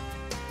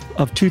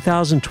of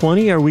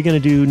 2020? Or are we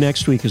going to do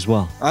next week as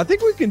well? I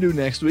think we can do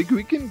next week.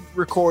 We can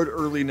record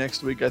early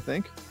next week, I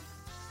think.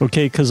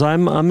 Okay, because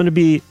I'm going to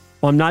be.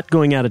 I'm not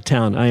going out of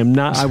town. I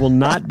will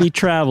not be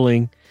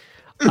traveling.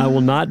 I will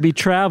not be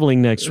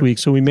traveling next week,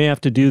 so we may have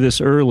to do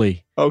this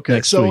early.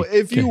 Okay, so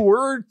if you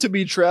were to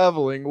be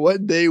traveling,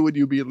 what day would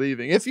you be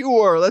leaving? If you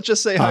were, let's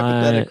just say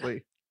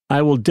hypothetically.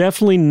 I will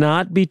definitely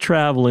not be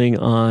traveling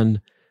on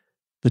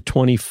the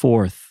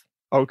 24th.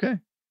 Okay,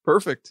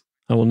 perfect.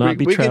 I will not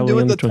be traveling. We can do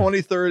it the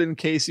 23rd in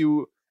case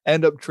you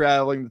end up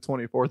traveling the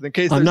 24th, in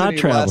case there's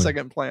any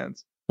last-second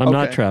plans. I'm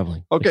not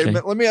traveling. Okay,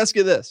 let me ask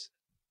you this.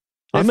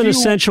 I'm an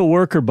essential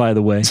worker, by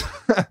the way.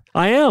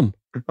 I am.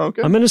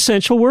 Okay. I'm an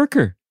essential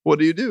worker. What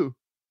do you do?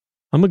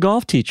 I'm a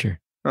golf teacher.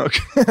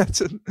 Okay,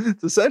 it's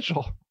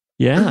essential.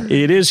 Yeah,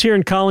 it is here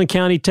in Collin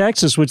County,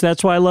 Texas, which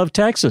that's why I love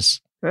Texas.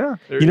 Yeah.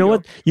 You know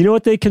what? You know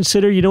what they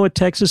consider? You know what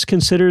Texas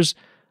considers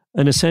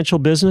an essential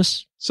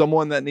business?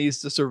 Someone that needs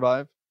to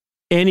survive.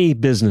 Any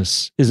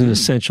business is an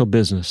essential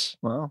business.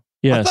 Wow.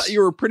 Yes. I thought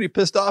you were pretty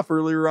pissed off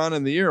earlier on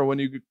in the year when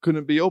you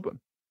couldn't be open.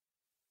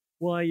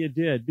 Well, you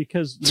did,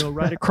 because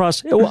right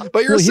across.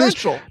 But you're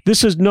essential.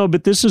 This is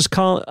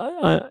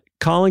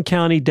Collin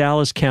County,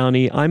 Dallas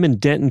County. I'm in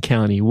Denton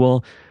County.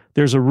 Well,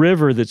 there's a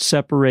river that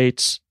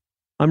separates.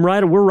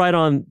 We're right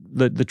on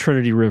the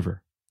Trinity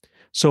River.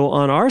 So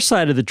on our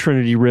side of the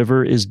Trinity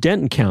River is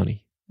Denton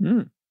County.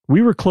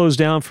 We were closed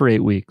down for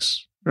 8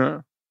 weeks.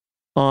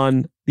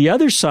 On the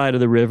other side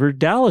of the river,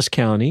 Dallas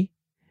County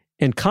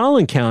and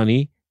Collin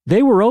County,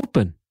 they were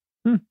open.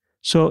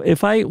 So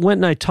if I went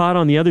and I taught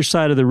on the other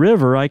side of the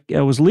river, I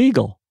was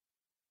legal.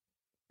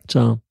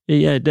 So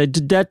yeah,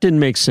 that didn't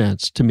make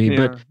sense to me.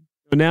 Yeah.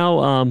 But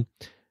now,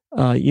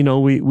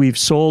 we've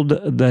sold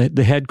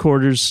the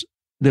headquarters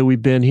that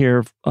we've been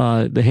here,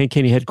 the Hank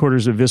Haney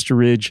headquarters at Vista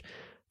Ridge,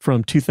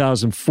 from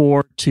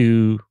 2004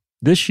 to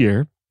this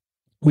year.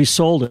 We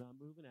sold it.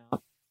 I'm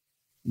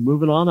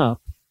moving on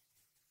up.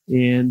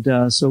 And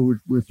so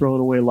we're throwing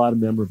away a lot of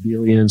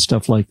memorabilia and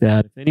stuff like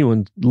that. If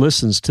anyone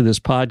listens to this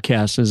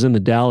podcast and is in the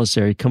Dallas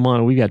area, come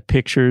on. We got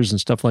pictures and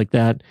stuff like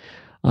that.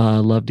 I'd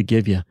love to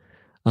give you.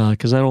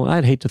 Because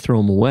I'd hate to throw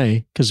them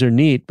away because they're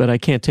neat, but I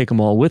can't take them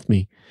all with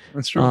me.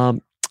 That's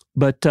true.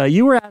 But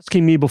you were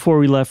asking me before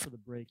we left for the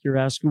break.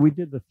 We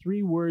did the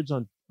 3 words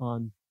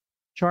on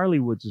Charlie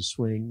Woods'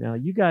 swing. Now,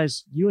 you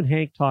and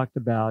Hank talked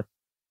about,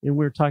 and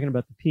we were talking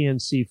about the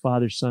PNC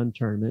father-son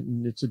tournament,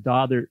 and it's a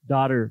daughter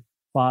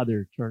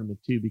father tournament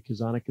too,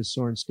 because Annika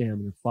Sorenstam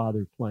and her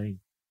father playing.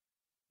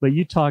 But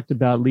you talked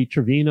about Lee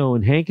Trevino,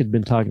 and Hank had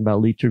been talking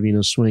about Lee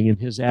Trevino's swing and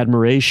his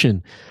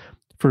admiration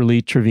for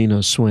Lee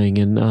Trevino's swing.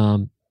 And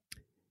I'm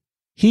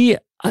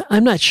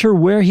not sure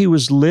where he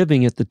was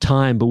living at the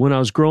time, but when I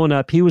was growing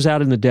up, he was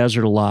out in the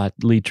desert a lot,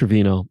 Lee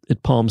Trevino,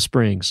 at Palm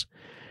Springs.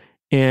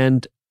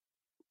 And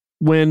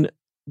when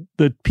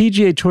the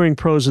PGA Touring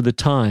pros of the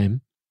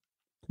time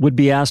would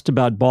be asked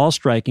about ball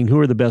striking, who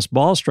are the best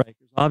ball strikers?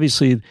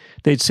 Obviously,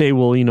 they'd say,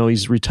 well,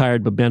 he's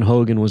retired, but Ben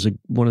Hogan was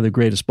one of the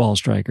greatest ball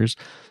strikers.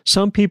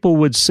 Some people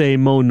would say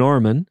Mo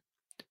Norman,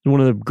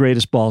 one of the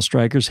greatest ball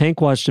strikers.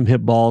 Hank watched him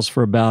hit balls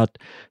for about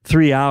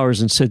 3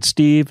 hours and said,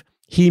 Steve,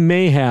 he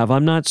may have,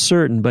 I'm not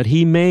certain, but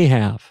he may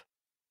have.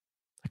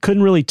 I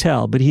couldn't really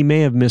tell, but he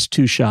may have missed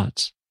 2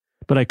 shots,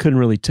 but I couldn't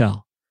really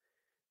tell.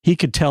 He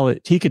could tell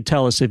it. He could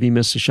tell us if he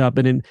missed a shot,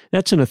 but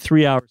that's in a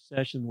 3-hour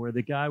session where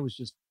the guy was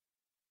just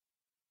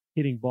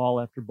hitting ball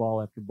after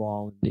ball after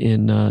ball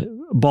in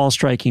ball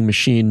striking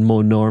machine,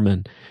 Mo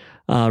Norman,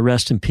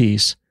 rest in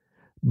peace.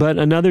 But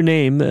another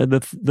name,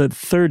 the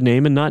third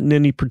name, and not in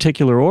any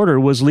particular order,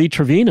 was Lee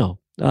Trevino.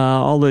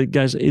 All the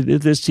guys,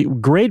 this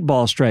great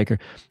ball striker.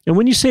 And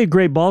when you say a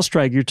great ball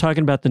striker, you're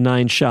talking about the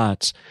 9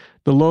 shots,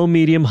 the low,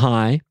 medium,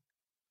 high,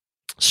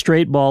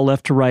 straight ball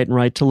left to right and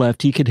right to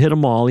left. He could hit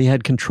them all. He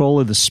had control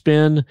of the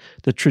spin,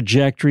 the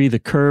trajectory, the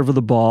curve of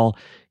the ball.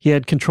 He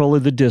had control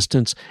of the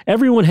distance.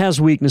 Everyone has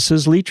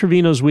weaknesses. Lee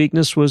Trevino's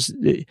weakness was,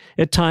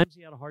 at times,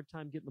 he had a hard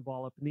time getting the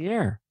ball up in the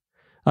air.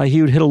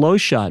 He would hit a low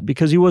shot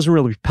because he wasn't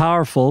really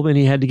powerful, and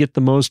he had to get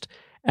the most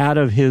out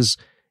of the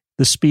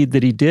speed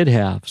that he did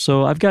have.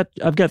 So I've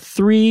got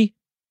 3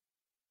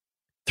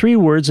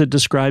 words that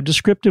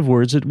descriptive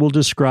words that will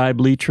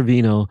describe Lee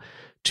Trevino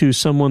to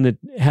someone that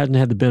hadn't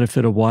had the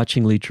benefit of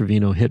watching Lee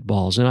Trevino hit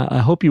balls. And I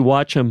hope you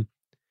watch him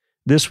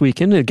this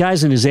weekend. The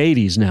guy's in his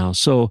 80s now,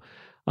 so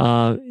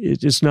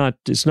it's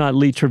not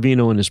Lee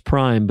Trevino in his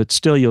prime, but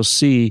still you'll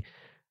see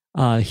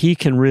he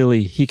can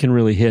really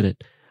hit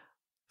it.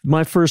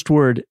 My first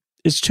word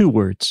is 2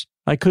 words.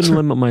 I couldn't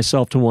limit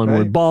myself to one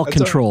word. Ball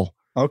control.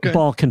 Okay.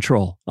 Ball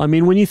control. I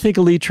mean, when you think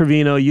of Lee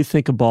Trevino, you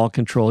think of ball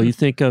control. You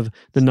think of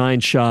the 9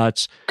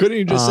 shots. Couldn't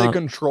you just say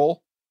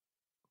control?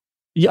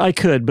 Yeah, I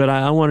could, but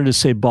I wanted to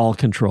say ball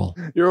control.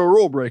 You're a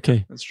rule breaker.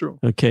 Okay. That's true.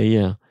 Okay,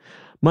 yeah.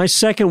 My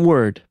second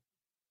word,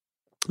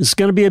 it's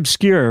going to be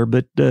obscure,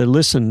 but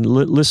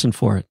listen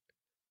for it.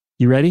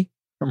 You ready?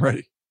 I'm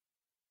ready.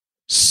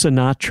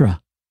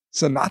 Sinatra.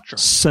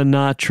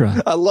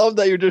 I love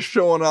that you're just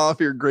showing off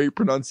your great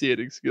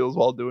pronunciating skills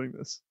while doing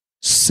this.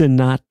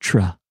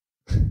 Sinatra.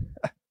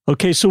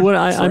 Okay, so what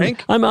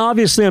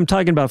I'm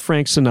talking about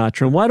Frank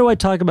Sinatra. And why do I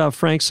talk about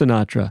Frank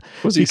Sinatra?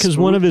 Because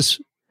one of his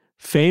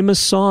famous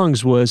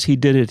songs was he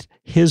did it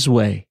his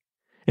way.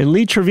 And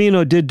Lee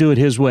Trevino did do it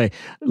his way.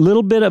 A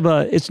little bit of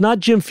it's not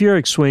Jim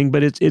Furyk's swing,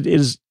 but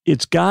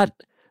it's got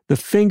the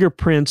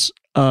fingerprints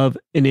of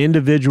an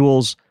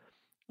individual's.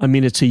 I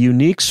mean, it's a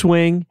unique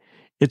swing.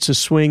 It's a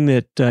swing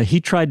that he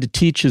tried to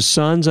teach his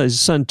sons. His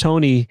son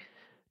Tony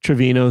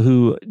Trevino,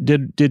 who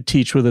did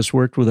teach with us,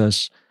 worked with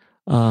us.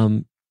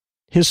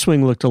 His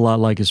swing looked a lot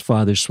like his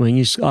father's swing.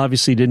 He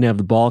obviously didn't have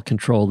the ball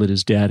control that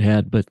his dad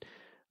had, but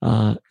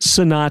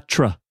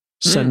Sinatra.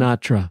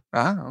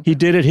 Okay. He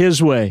did it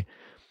his way.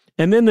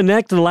 And then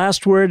the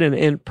last word,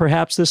 and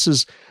perhaps this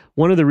is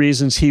one of the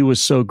reasons he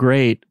was so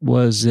great,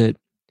 was that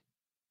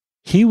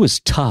he was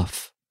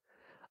tough.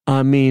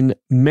 I mean,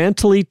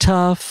 mentally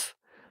tough.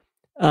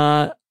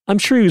 I'm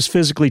sure he was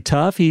physically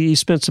tough. He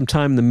spent some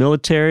time in the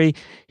military.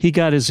 He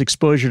got his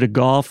exposure to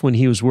golf when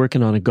he was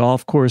working on a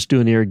golf course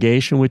doing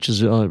irrigation, which is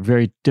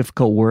very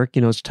difficult work.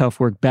 It's tough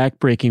work,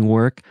 back-breaking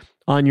work,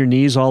 on your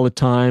knees all the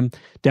time,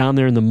 down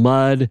there in the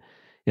mud,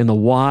 in the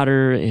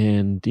water,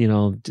 and,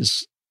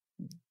 just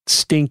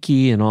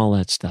stinky and all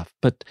that stuff.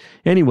 But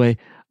anyway,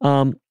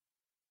 let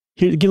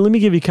me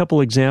give you a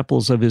couple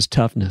examples of his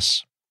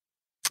toughness.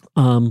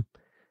 He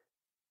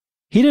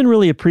didn't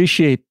really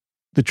appreciate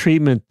the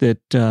treatment that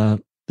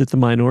the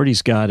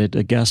minorities got at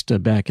Augusta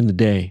back in the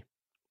day.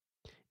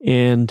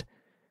 And,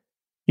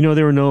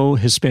 there were no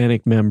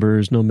Hispanic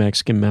members, no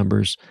Mexican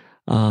members,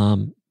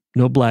 no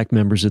black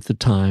members at the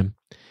time.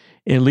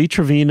 And Lee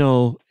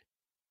Trevino,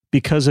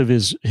 because of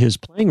his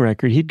playing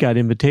record, he'd got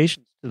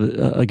invitations to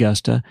the,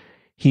 Augusta.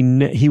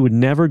 He would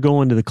never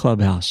go into the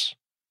clubhouse.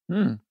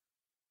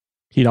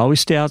 He'd always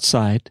stay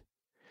outside.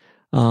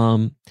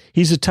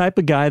 He's the type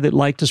of guy that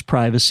liked his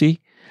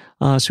privacy.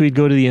 So he'd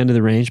go to the end of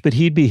the range, but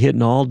he'd be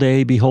hitting all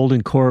day, be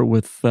holding court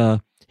with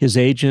his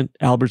agent,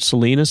 Albert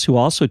Salinas, who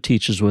also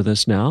teaches with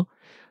us now.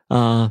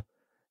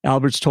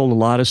 Albert's told a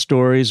lot of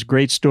stories,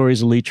 great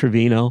stories of Lee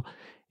Trevino,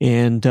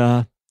 and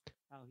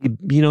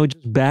he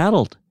just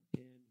battled.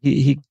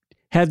 He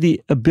had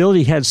the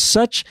ability, had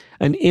such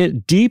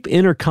deep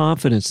inner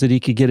confidence that he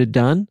could get it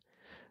done.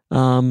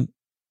 That's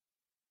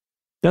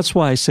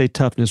why I say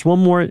toughness. One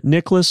more,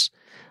 Nicklaus.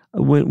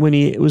 When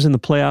he was in the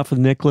playoff with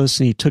Nicklaus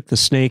and he took the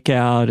snake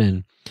out,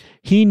 and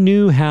he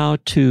knew how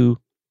to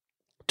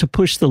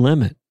push the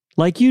limit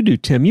like you do,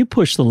 Tim. You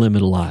push the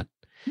limit a lot.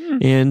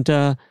 And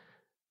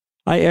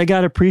I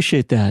got to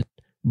appreciate that.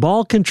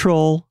 Ball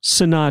control,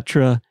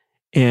 Sinatra,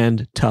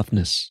 and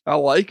toughness. I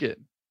like it.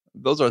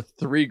 Those are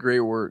 3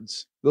 great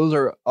words. Those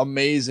are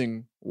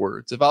amazing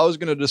words. If I was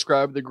going to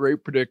describe the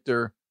great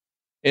predictor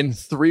in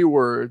 3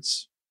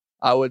 words,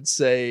 I would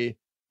say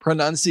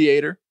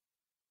pronunciator,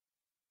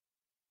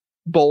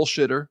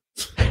 bullshitter,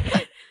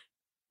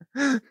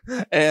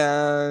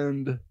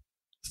 and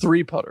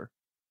 3-putter.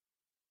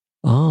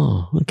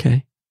 Oh,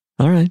 okay.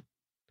 All right.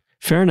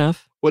 Fair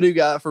enough. What do you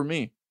got for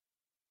me?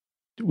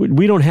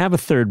 We don't have a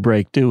third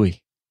break, do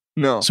we?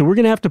 No. So we're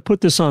going to have to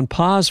put this on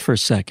pause for a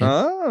second.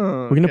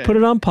 Oh, We're going to put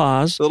it on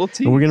pause. Little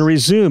tease. And we're going to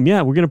resume.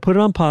 Yeah, we're going to put it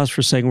on pause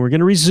for a second. We're going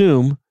to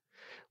resume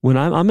when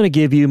I'm going to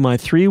give you my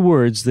 3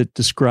 words that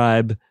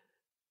describe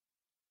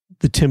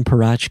the Tim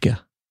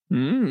Parachka.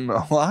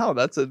 Wow,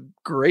 that's a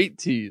great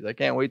tease. I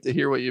can't wait to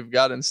hear what you've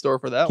got in store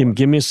for that one.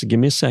 Give me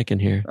a second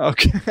here.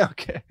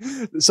 Okay.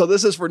 So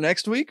this is for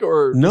next week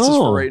or No, this is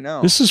for right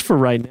now? This is for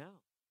right now.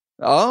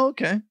 Oh,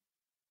 okay.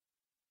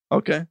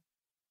 Okay.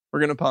 We're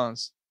going to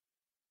pause.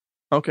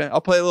 Okay. I'll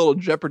play a little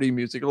Jeopardy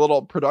music, a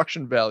little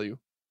production value.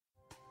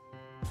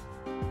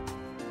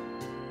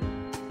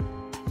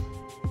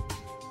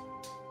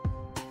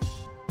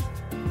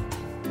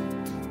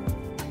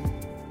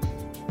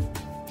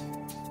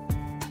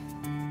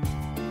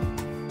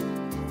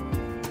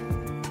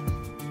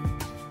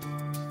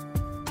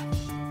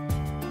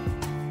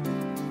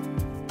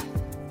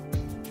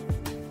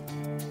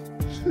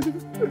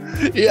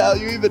 Yeah,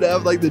 you even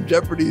have like the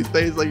Jeopardy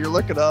face, like you're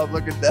looking up,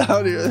 looking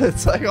down here.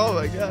 It's like, oh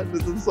my God,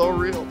 this is so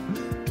real.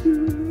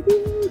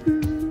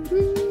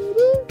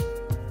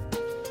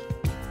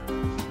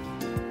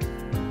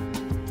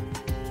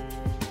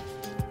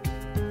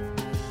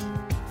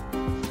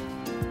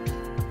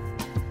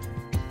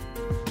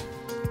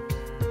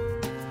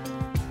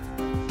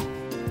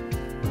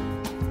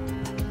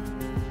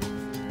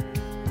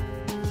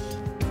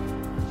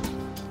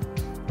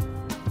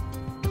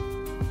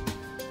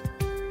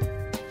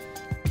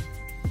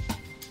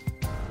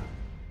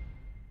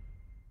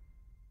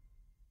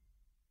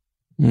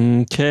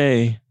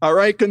 Okay. All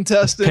right,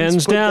 contestants.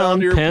 Pens put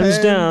down. your Pens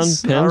down.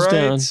 Pens All right.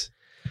 down.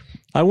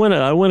 I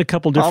went a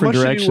couple different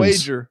directions. How much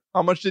did you wager?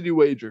 How much did you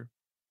wager?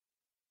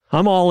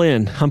 I'm all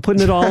in. I'm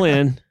putting it all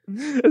in.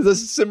 Is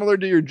this similar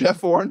to your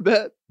Jeff Warren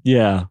bet?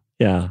 Yeah.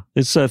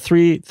 It's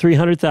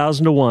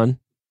 300,000 to 1.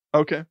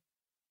 Okay.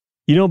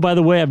 You know, by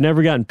the way, I've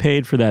never gotten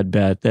paid for that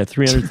bet. That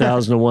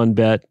 300,000 to 1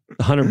 bet,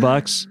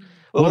 $100.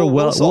 What a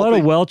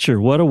welcher!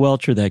 What a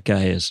welcher that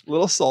guy is. A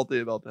little salty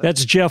about that.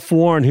 That's Jeff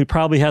Warren, who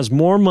probably has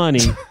more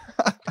money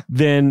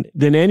than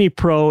any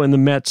pro in the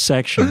Mets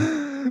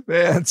section.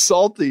 Man,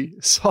 salty.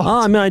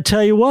 Oh, I mean, I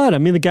tell you what. I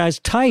mean, the guy's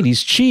tight.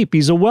 He's cheap.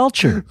 He's a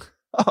welcher.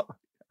 Oh.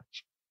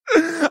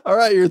 All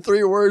right, your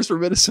 3 words for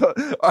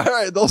Minnesota. All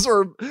right, those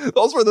were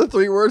the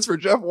 3 words for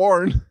Jeff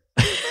Warren.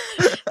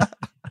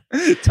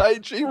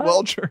 Tight, cheap,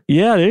 welcher.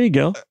 Yeah, there you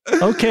go.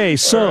 Okay,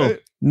 so right.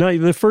 No,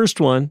 the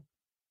first one.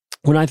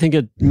 When I think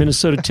of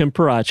Minnesota Tim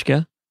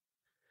Parachka,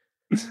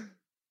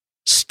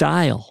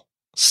 style.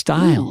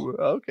 Ooh,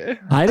 okay.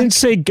 I didn't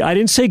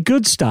say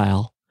good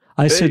style.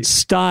 I said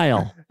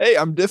style. Hey,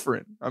 I'm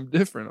different.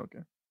 Okay.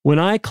 When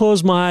I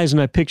close my eyes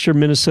and I picture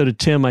Minnesota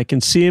Tim, I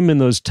can see him in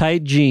those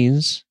tight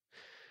jeans.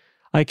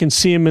 I can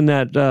see him in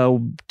that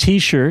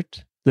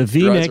T-shirt, the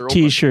V-neck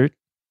T-shirt.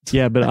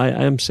 Yeah, but I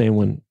am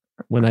saying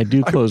when I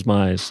do close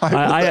my eyes,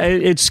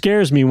 it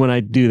scares me when I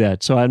do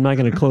that. So I'm not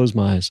going to close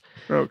my eyes.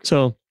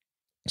 Okay.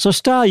 So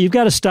style, you've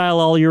got to style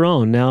all your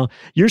own. Now,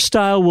 your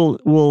style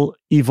will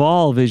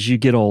evolve as you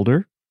get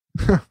older,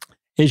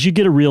 as you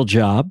get a real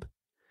job,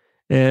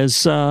 you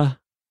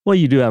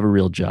do have a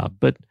real job.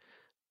 But,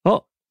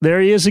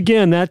 there he is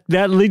again.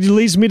 That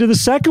leads me to the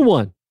second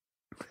one.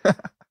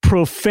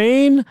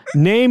 Profane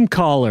name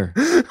caller.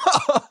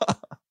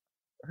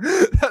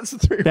 That's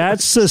 3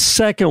 That's the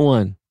second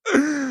one.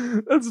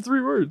 That's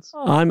 3 words.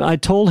 I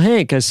told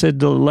Hank, I said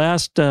the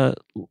last...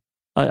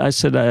 I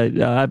said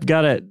I've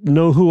got to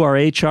know who our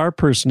HR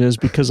person is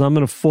because I'm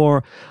going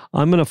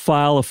to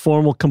file a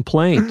formal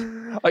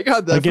complaint. I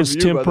got that against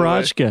from you, Tim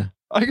Parachka.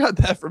 I got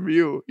that from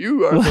you.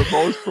 You are the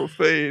most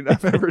profane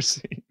I've ever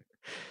seen.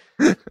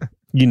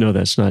 You know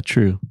that's not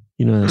true.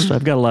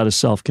 I've got a lot of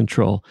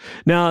self-control.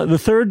 Now the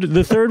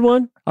third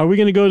one. Are we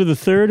going to go to the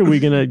third? Or are we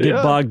going to get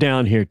bogged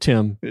down here,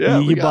 Tim? Yeah,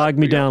 you bogged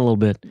me down a little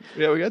bit.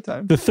 Yeah, we got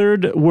time. The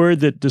third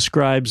word that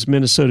describes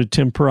Minnesota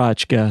Tim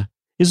Parachka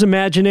is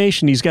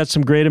imagination. He's got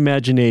some great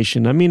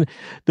imagination. I mean,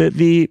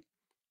 the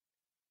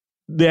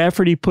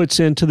effort he puts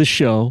into the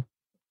show.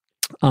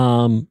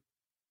 I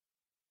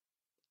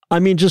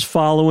mean, just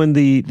following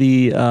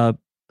the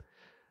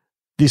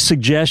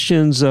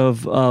suggestions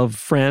of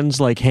friends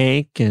like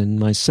Hank and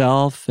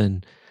myself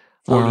and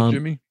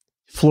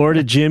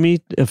Florida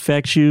Jimmy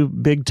affects you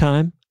big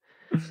time.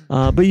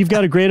 But you've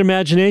got a great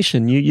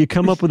imagination. You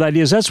come up with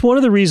ideas. That's one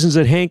of the reasons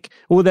that Hank.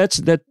 Well,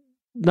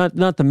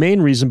 not the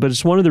main reason, but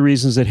it's one of the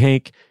reasons that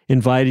Hank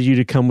invited you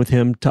to come with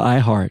him to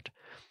iHeart.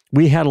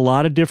 We had a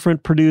lot of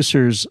different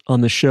producers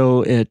on the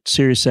show at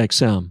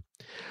SiriusXM.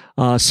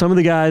 Some of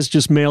the guys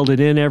just mailed it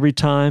in every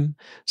time.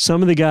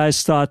 Some of the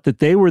guys thought that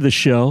they were the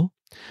show.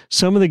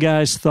 Some of the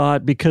guys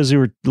thought because they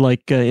were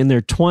like in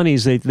their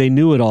 20s, they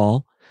knew it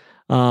all.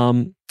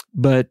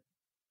 But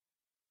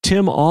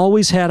Tim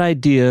always had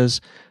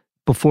ideas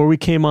before we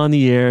came on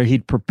the air.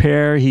 He'd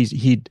prepare.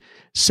 He'd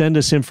send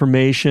us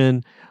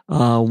information,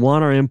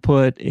 want our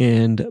input,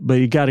 but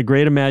he got a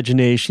great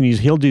imagination.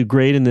 He'll do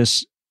great in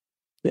this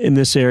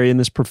area, in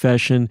this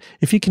profession,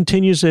 if he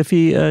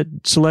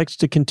selects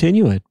to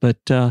continue it.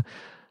 But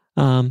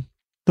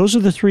those are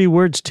the three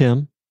words,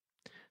 Tim: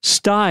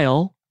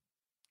 style,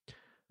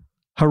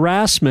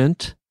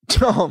 harassment,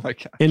 oh my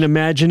God, and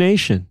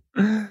imagination.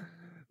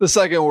 The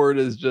second word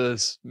is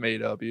just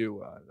made up.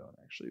 You don't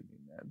actually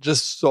mean that.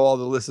 Just so all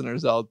the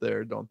listeners out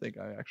there don't think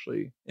I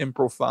actually am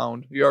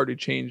profound. You already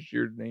changed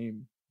your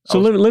name. So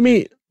let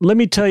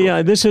me tell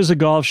you, this is a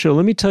golf show.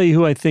 Let me tell you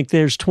who I think.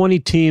 There's 20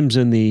 teams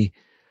in the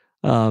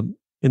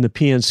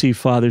PNC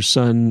Father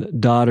Son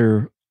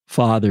Daughter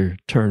Father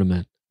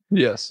tournament.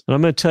 Yes, and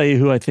I'm going to tell you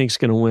who I think is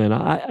going to win.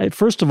 I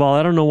first of all,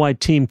 I don't know why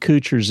Team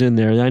Kuchar's in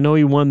there. I know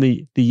he won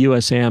the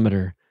U.S.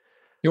 Amateur.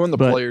 He won the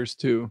Players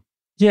too.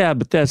 Yeah,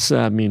 but that's,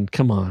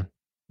 come on.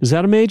 Is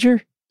that a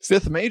major?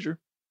 5th major.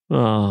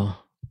 Oh.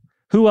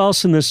 Who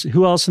else in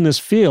this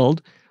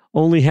field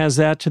only has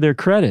that to their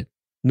credit?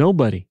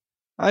 Nobody.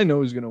 I know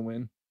who's going to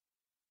win.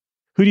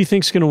 Who do you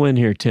think's going to win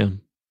here,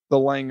 Tim? The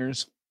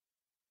Langers.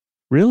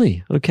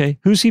 Really? Okay.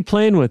 Who's he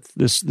playing with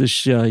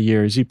this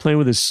year? Is he playing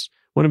with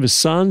one of his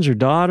sons or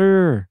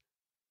daughter? Or?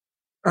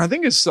 I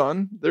think his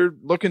son. They're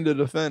looking to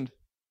defend.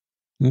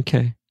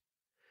 Okay.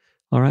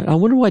 All right. I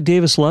wonder why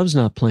Davis Love's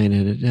not playing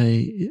in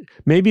it.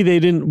 Maybe they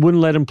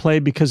wouldn't let him play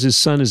because his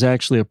son is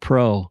actually a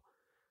pro.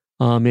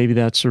 Maybe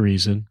that's the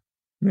reason.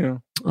 Yeah.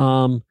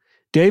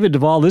 David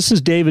Duval. This is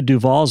David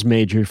Duval's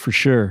major for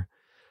sure.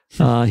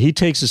 He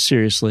takes it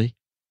seriously.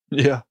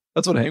 Yeah,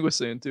 that's what Hank was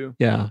saying too.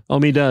 Yeah.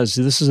 He does.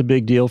 This is a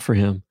big deal for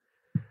him.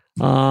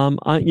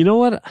 You know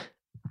what?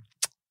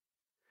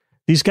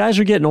 These guys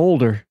are getting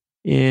older,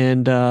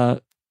 and I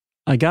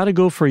got to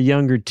go for a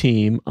younger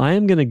team. I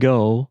am going to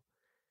go.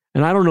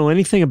 And I don't know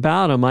anything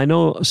about him. I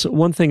know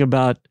one thing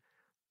about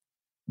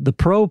the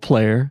pro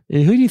player.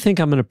 Who do you think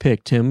I'm going to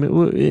pick, Tim?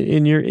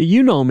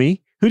 You know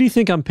me. Who do you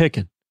think I'm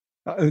picking?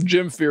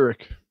 Jim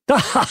Furyk.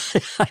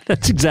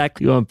 That's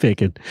exactly who I'm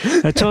picking.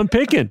 That's who I'm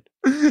picking.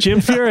 Jim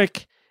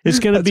Furyk. It's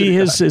going to be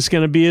his. It's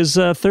going to be his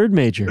third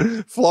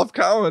major. Fluff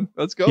Cowan.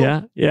 Let's go.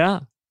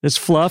 Yeah. It's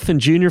Fluff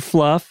and Junior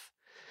Fluff.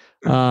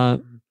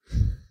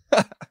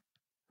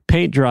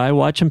 Paint dry.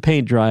 Watch him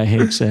paint dry,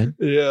 Hank said.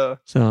 Yeah.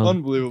 So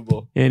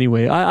unbelievable.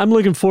 Anyway, I'm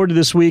looking forward to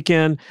this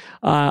weekend.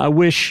 I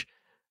wish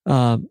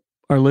our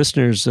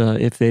listeners,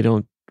 if they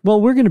don't, well,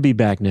 we're going to be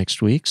back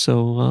next week.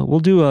 So we'll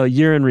do a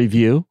year in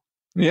review.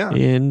 Yeah.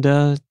 And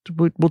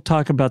we'll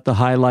talk about the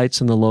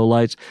highlights and the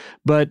lowlights.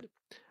 But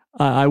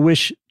I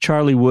wish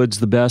Charlie Woods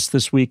the best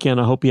this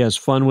weekend. I hope he has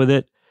fun with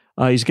it.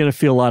 He's going to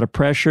feel a lot of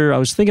pressure. I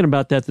was thinking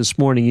about that this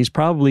morning. He's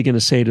probably going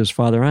to say to his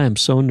father, I am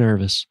so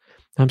nervous.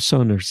 I'm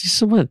so nervous. He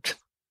said, what?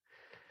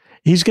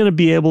 He's going to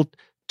be able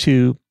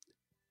to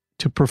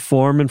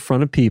perform in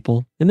front of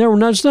people. And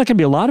there's not going to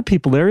be a lot of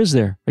people there, is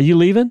there? Are you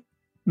leaving?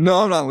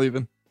 No, I'm not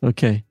leaving.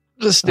 Okay.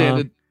 Just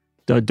standing.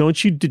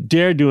 Don't you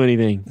dare do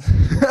anything.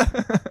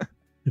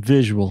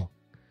 Visual.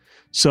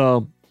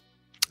 So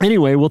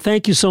anyway, well,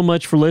 thank you so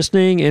much for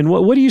listening. And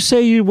what do you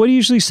say? What do you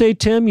usually say,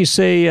 Tim? You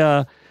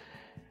say,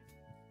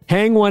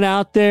 hang one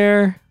out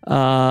there,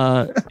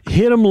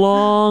 hit them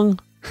long.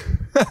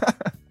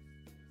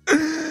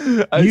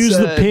 Use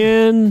the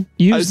pin.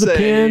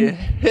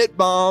 Hit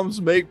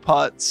bombs, make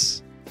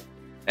putts,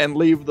 and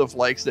leave the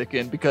flag stick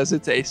in because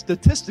it's a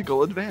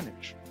statistical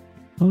advantage.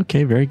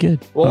 Okay, very good.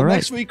 Well, all right.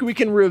 Next week we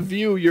can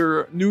review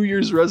your New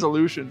Year's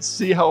resolutions,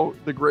 see how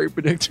the Great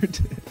Predictor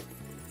did.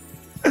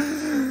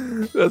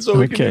 That's what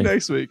we can do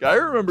next week. I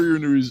remember your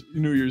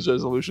New Year's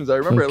resolutions. I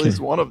remember at least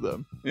one of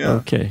them. Yeah.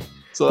 Okay.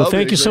 So well,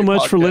 thank you so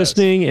much for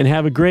listening, and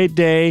have a great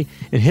day,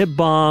 and hit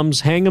bombs,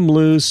 hang them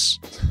loose,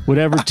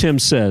 whatever Tim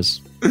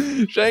says.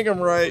 Shank them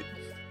right.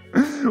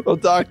 We'll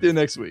talk to you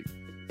next week.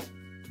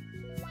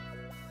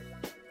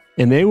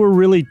 And they were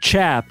really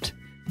chapped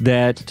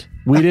that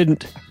we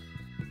didn't.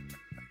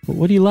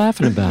 What are you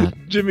laughing about?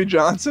 Jimmy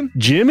Johnson?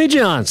 Jimmy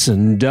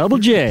Johnson, Double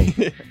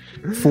J,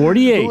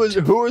 48.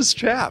 Who was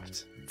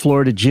chapped?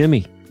 Florida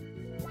Jimmy.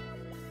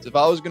 So if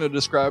I was going to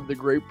describe the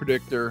Great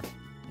Predictor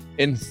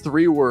in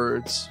 3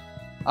 words,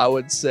 I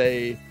would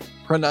say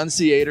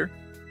pronunciator,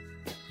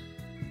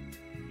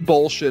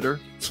 bullshitter,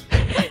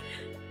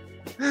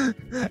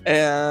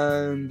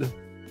 and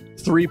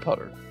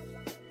 3-putter.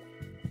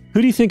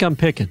 Who do you think I'm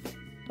picking?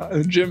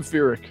 Jim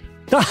Furyk.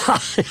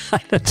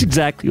 That's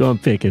exactly who I'm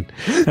picking.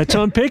 That's who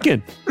I'm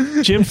picking.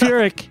 Jim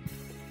Furyk.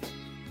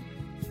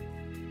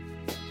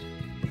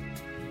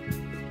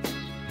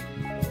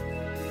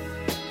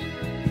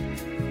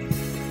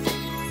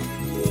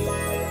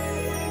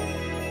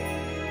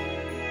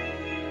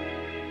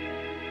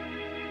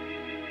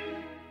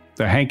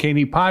 The Hank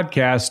Haney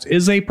Podcast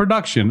is a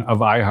production of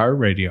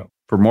iHeartRadio.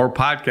 For more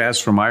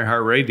podcasts from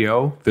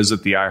iHeartRadio,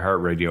 visit the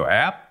iHeartRadio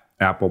app,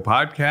 Apple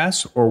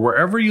Podcasts, or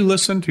wherever you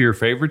listen to your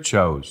favorite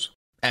shows.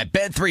 At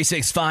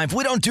Bet365,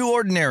 we don't do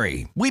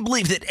ordinary. We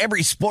believe that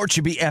every sport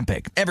should be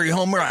epic. Every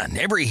home run,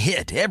 every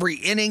hit, every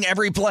inning,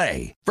 every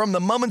play. From the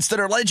moments that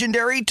are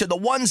legendary to the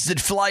ones that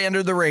fly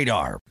under the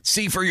radar.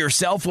 See for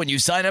yourself when you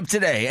sign up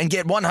today and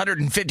get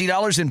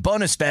 $150 in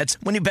bonus bets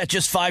when you bet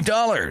just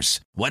 $5.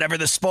 Whatever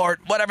the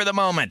sport, whatever the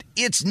moment,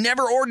 it's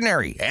never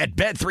ordinary at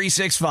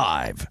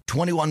Bet365.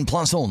 21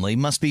 plus only.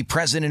 Must be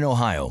present in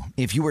Ohio.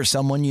 If you or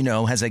someone you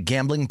know has a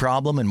gambling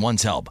problem and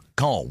wants help,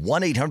 call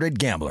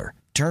 1-800-GAMBLER.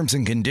 Terms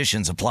and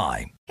conditions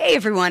apply. Hey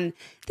everyone,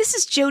 this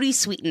is Jody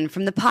Sweeten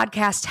from the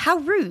podcast How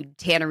Rude,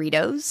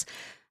 Tanneritos.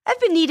 I've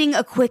been needing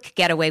a quick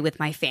getaway with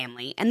my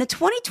family, and the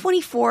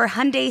 2024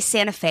 Hyundai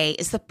Santa Fe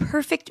is the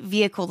perfect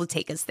vehicle to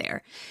take us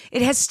there.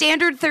 It has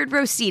standard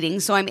third-row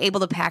seating, so I'm able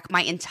to pack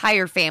my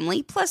entire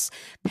family, plus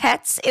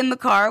pets, in the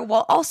car,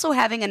 while also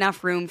having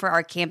enough room for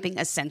our camping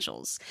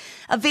essentials.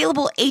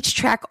 Available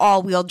H-Track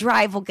all-wheel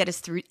drive will get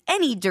us through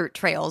any dirt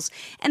trails,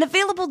 and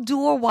available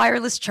dual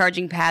wireless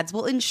charging pads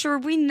will ensure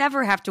we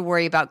never have to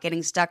worry about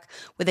getting stuck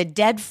with a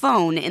dead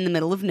phone in the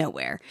middle of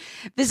nowhere.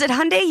 Visit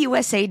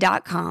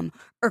HyundaiUSA.com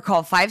or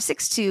call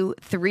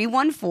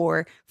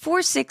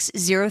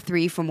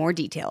 562-314-4603 for more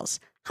details.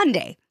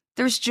 Hyundai,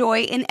 there's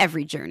joy in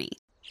every journey.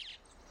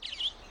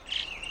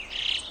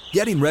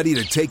 Getting ready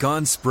to take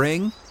on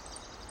spring?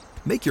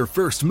 Make your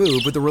first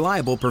move with the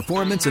reliable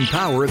performance and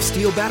power of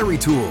Steel battery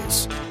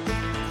tools.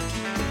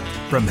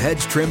 From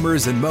hedge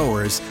trimmers and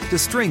mowers to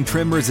string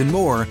trimmers and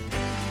more,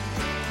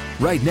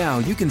 right now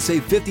you can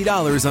save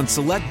 $50 on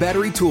select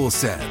battery tool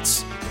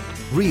sets.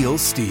 Real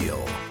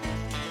Steel.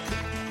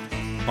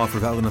 Offer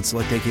valid on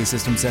select AK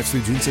system sets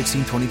through June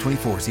 16,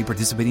 2024. See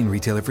participating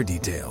retailer for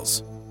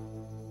details.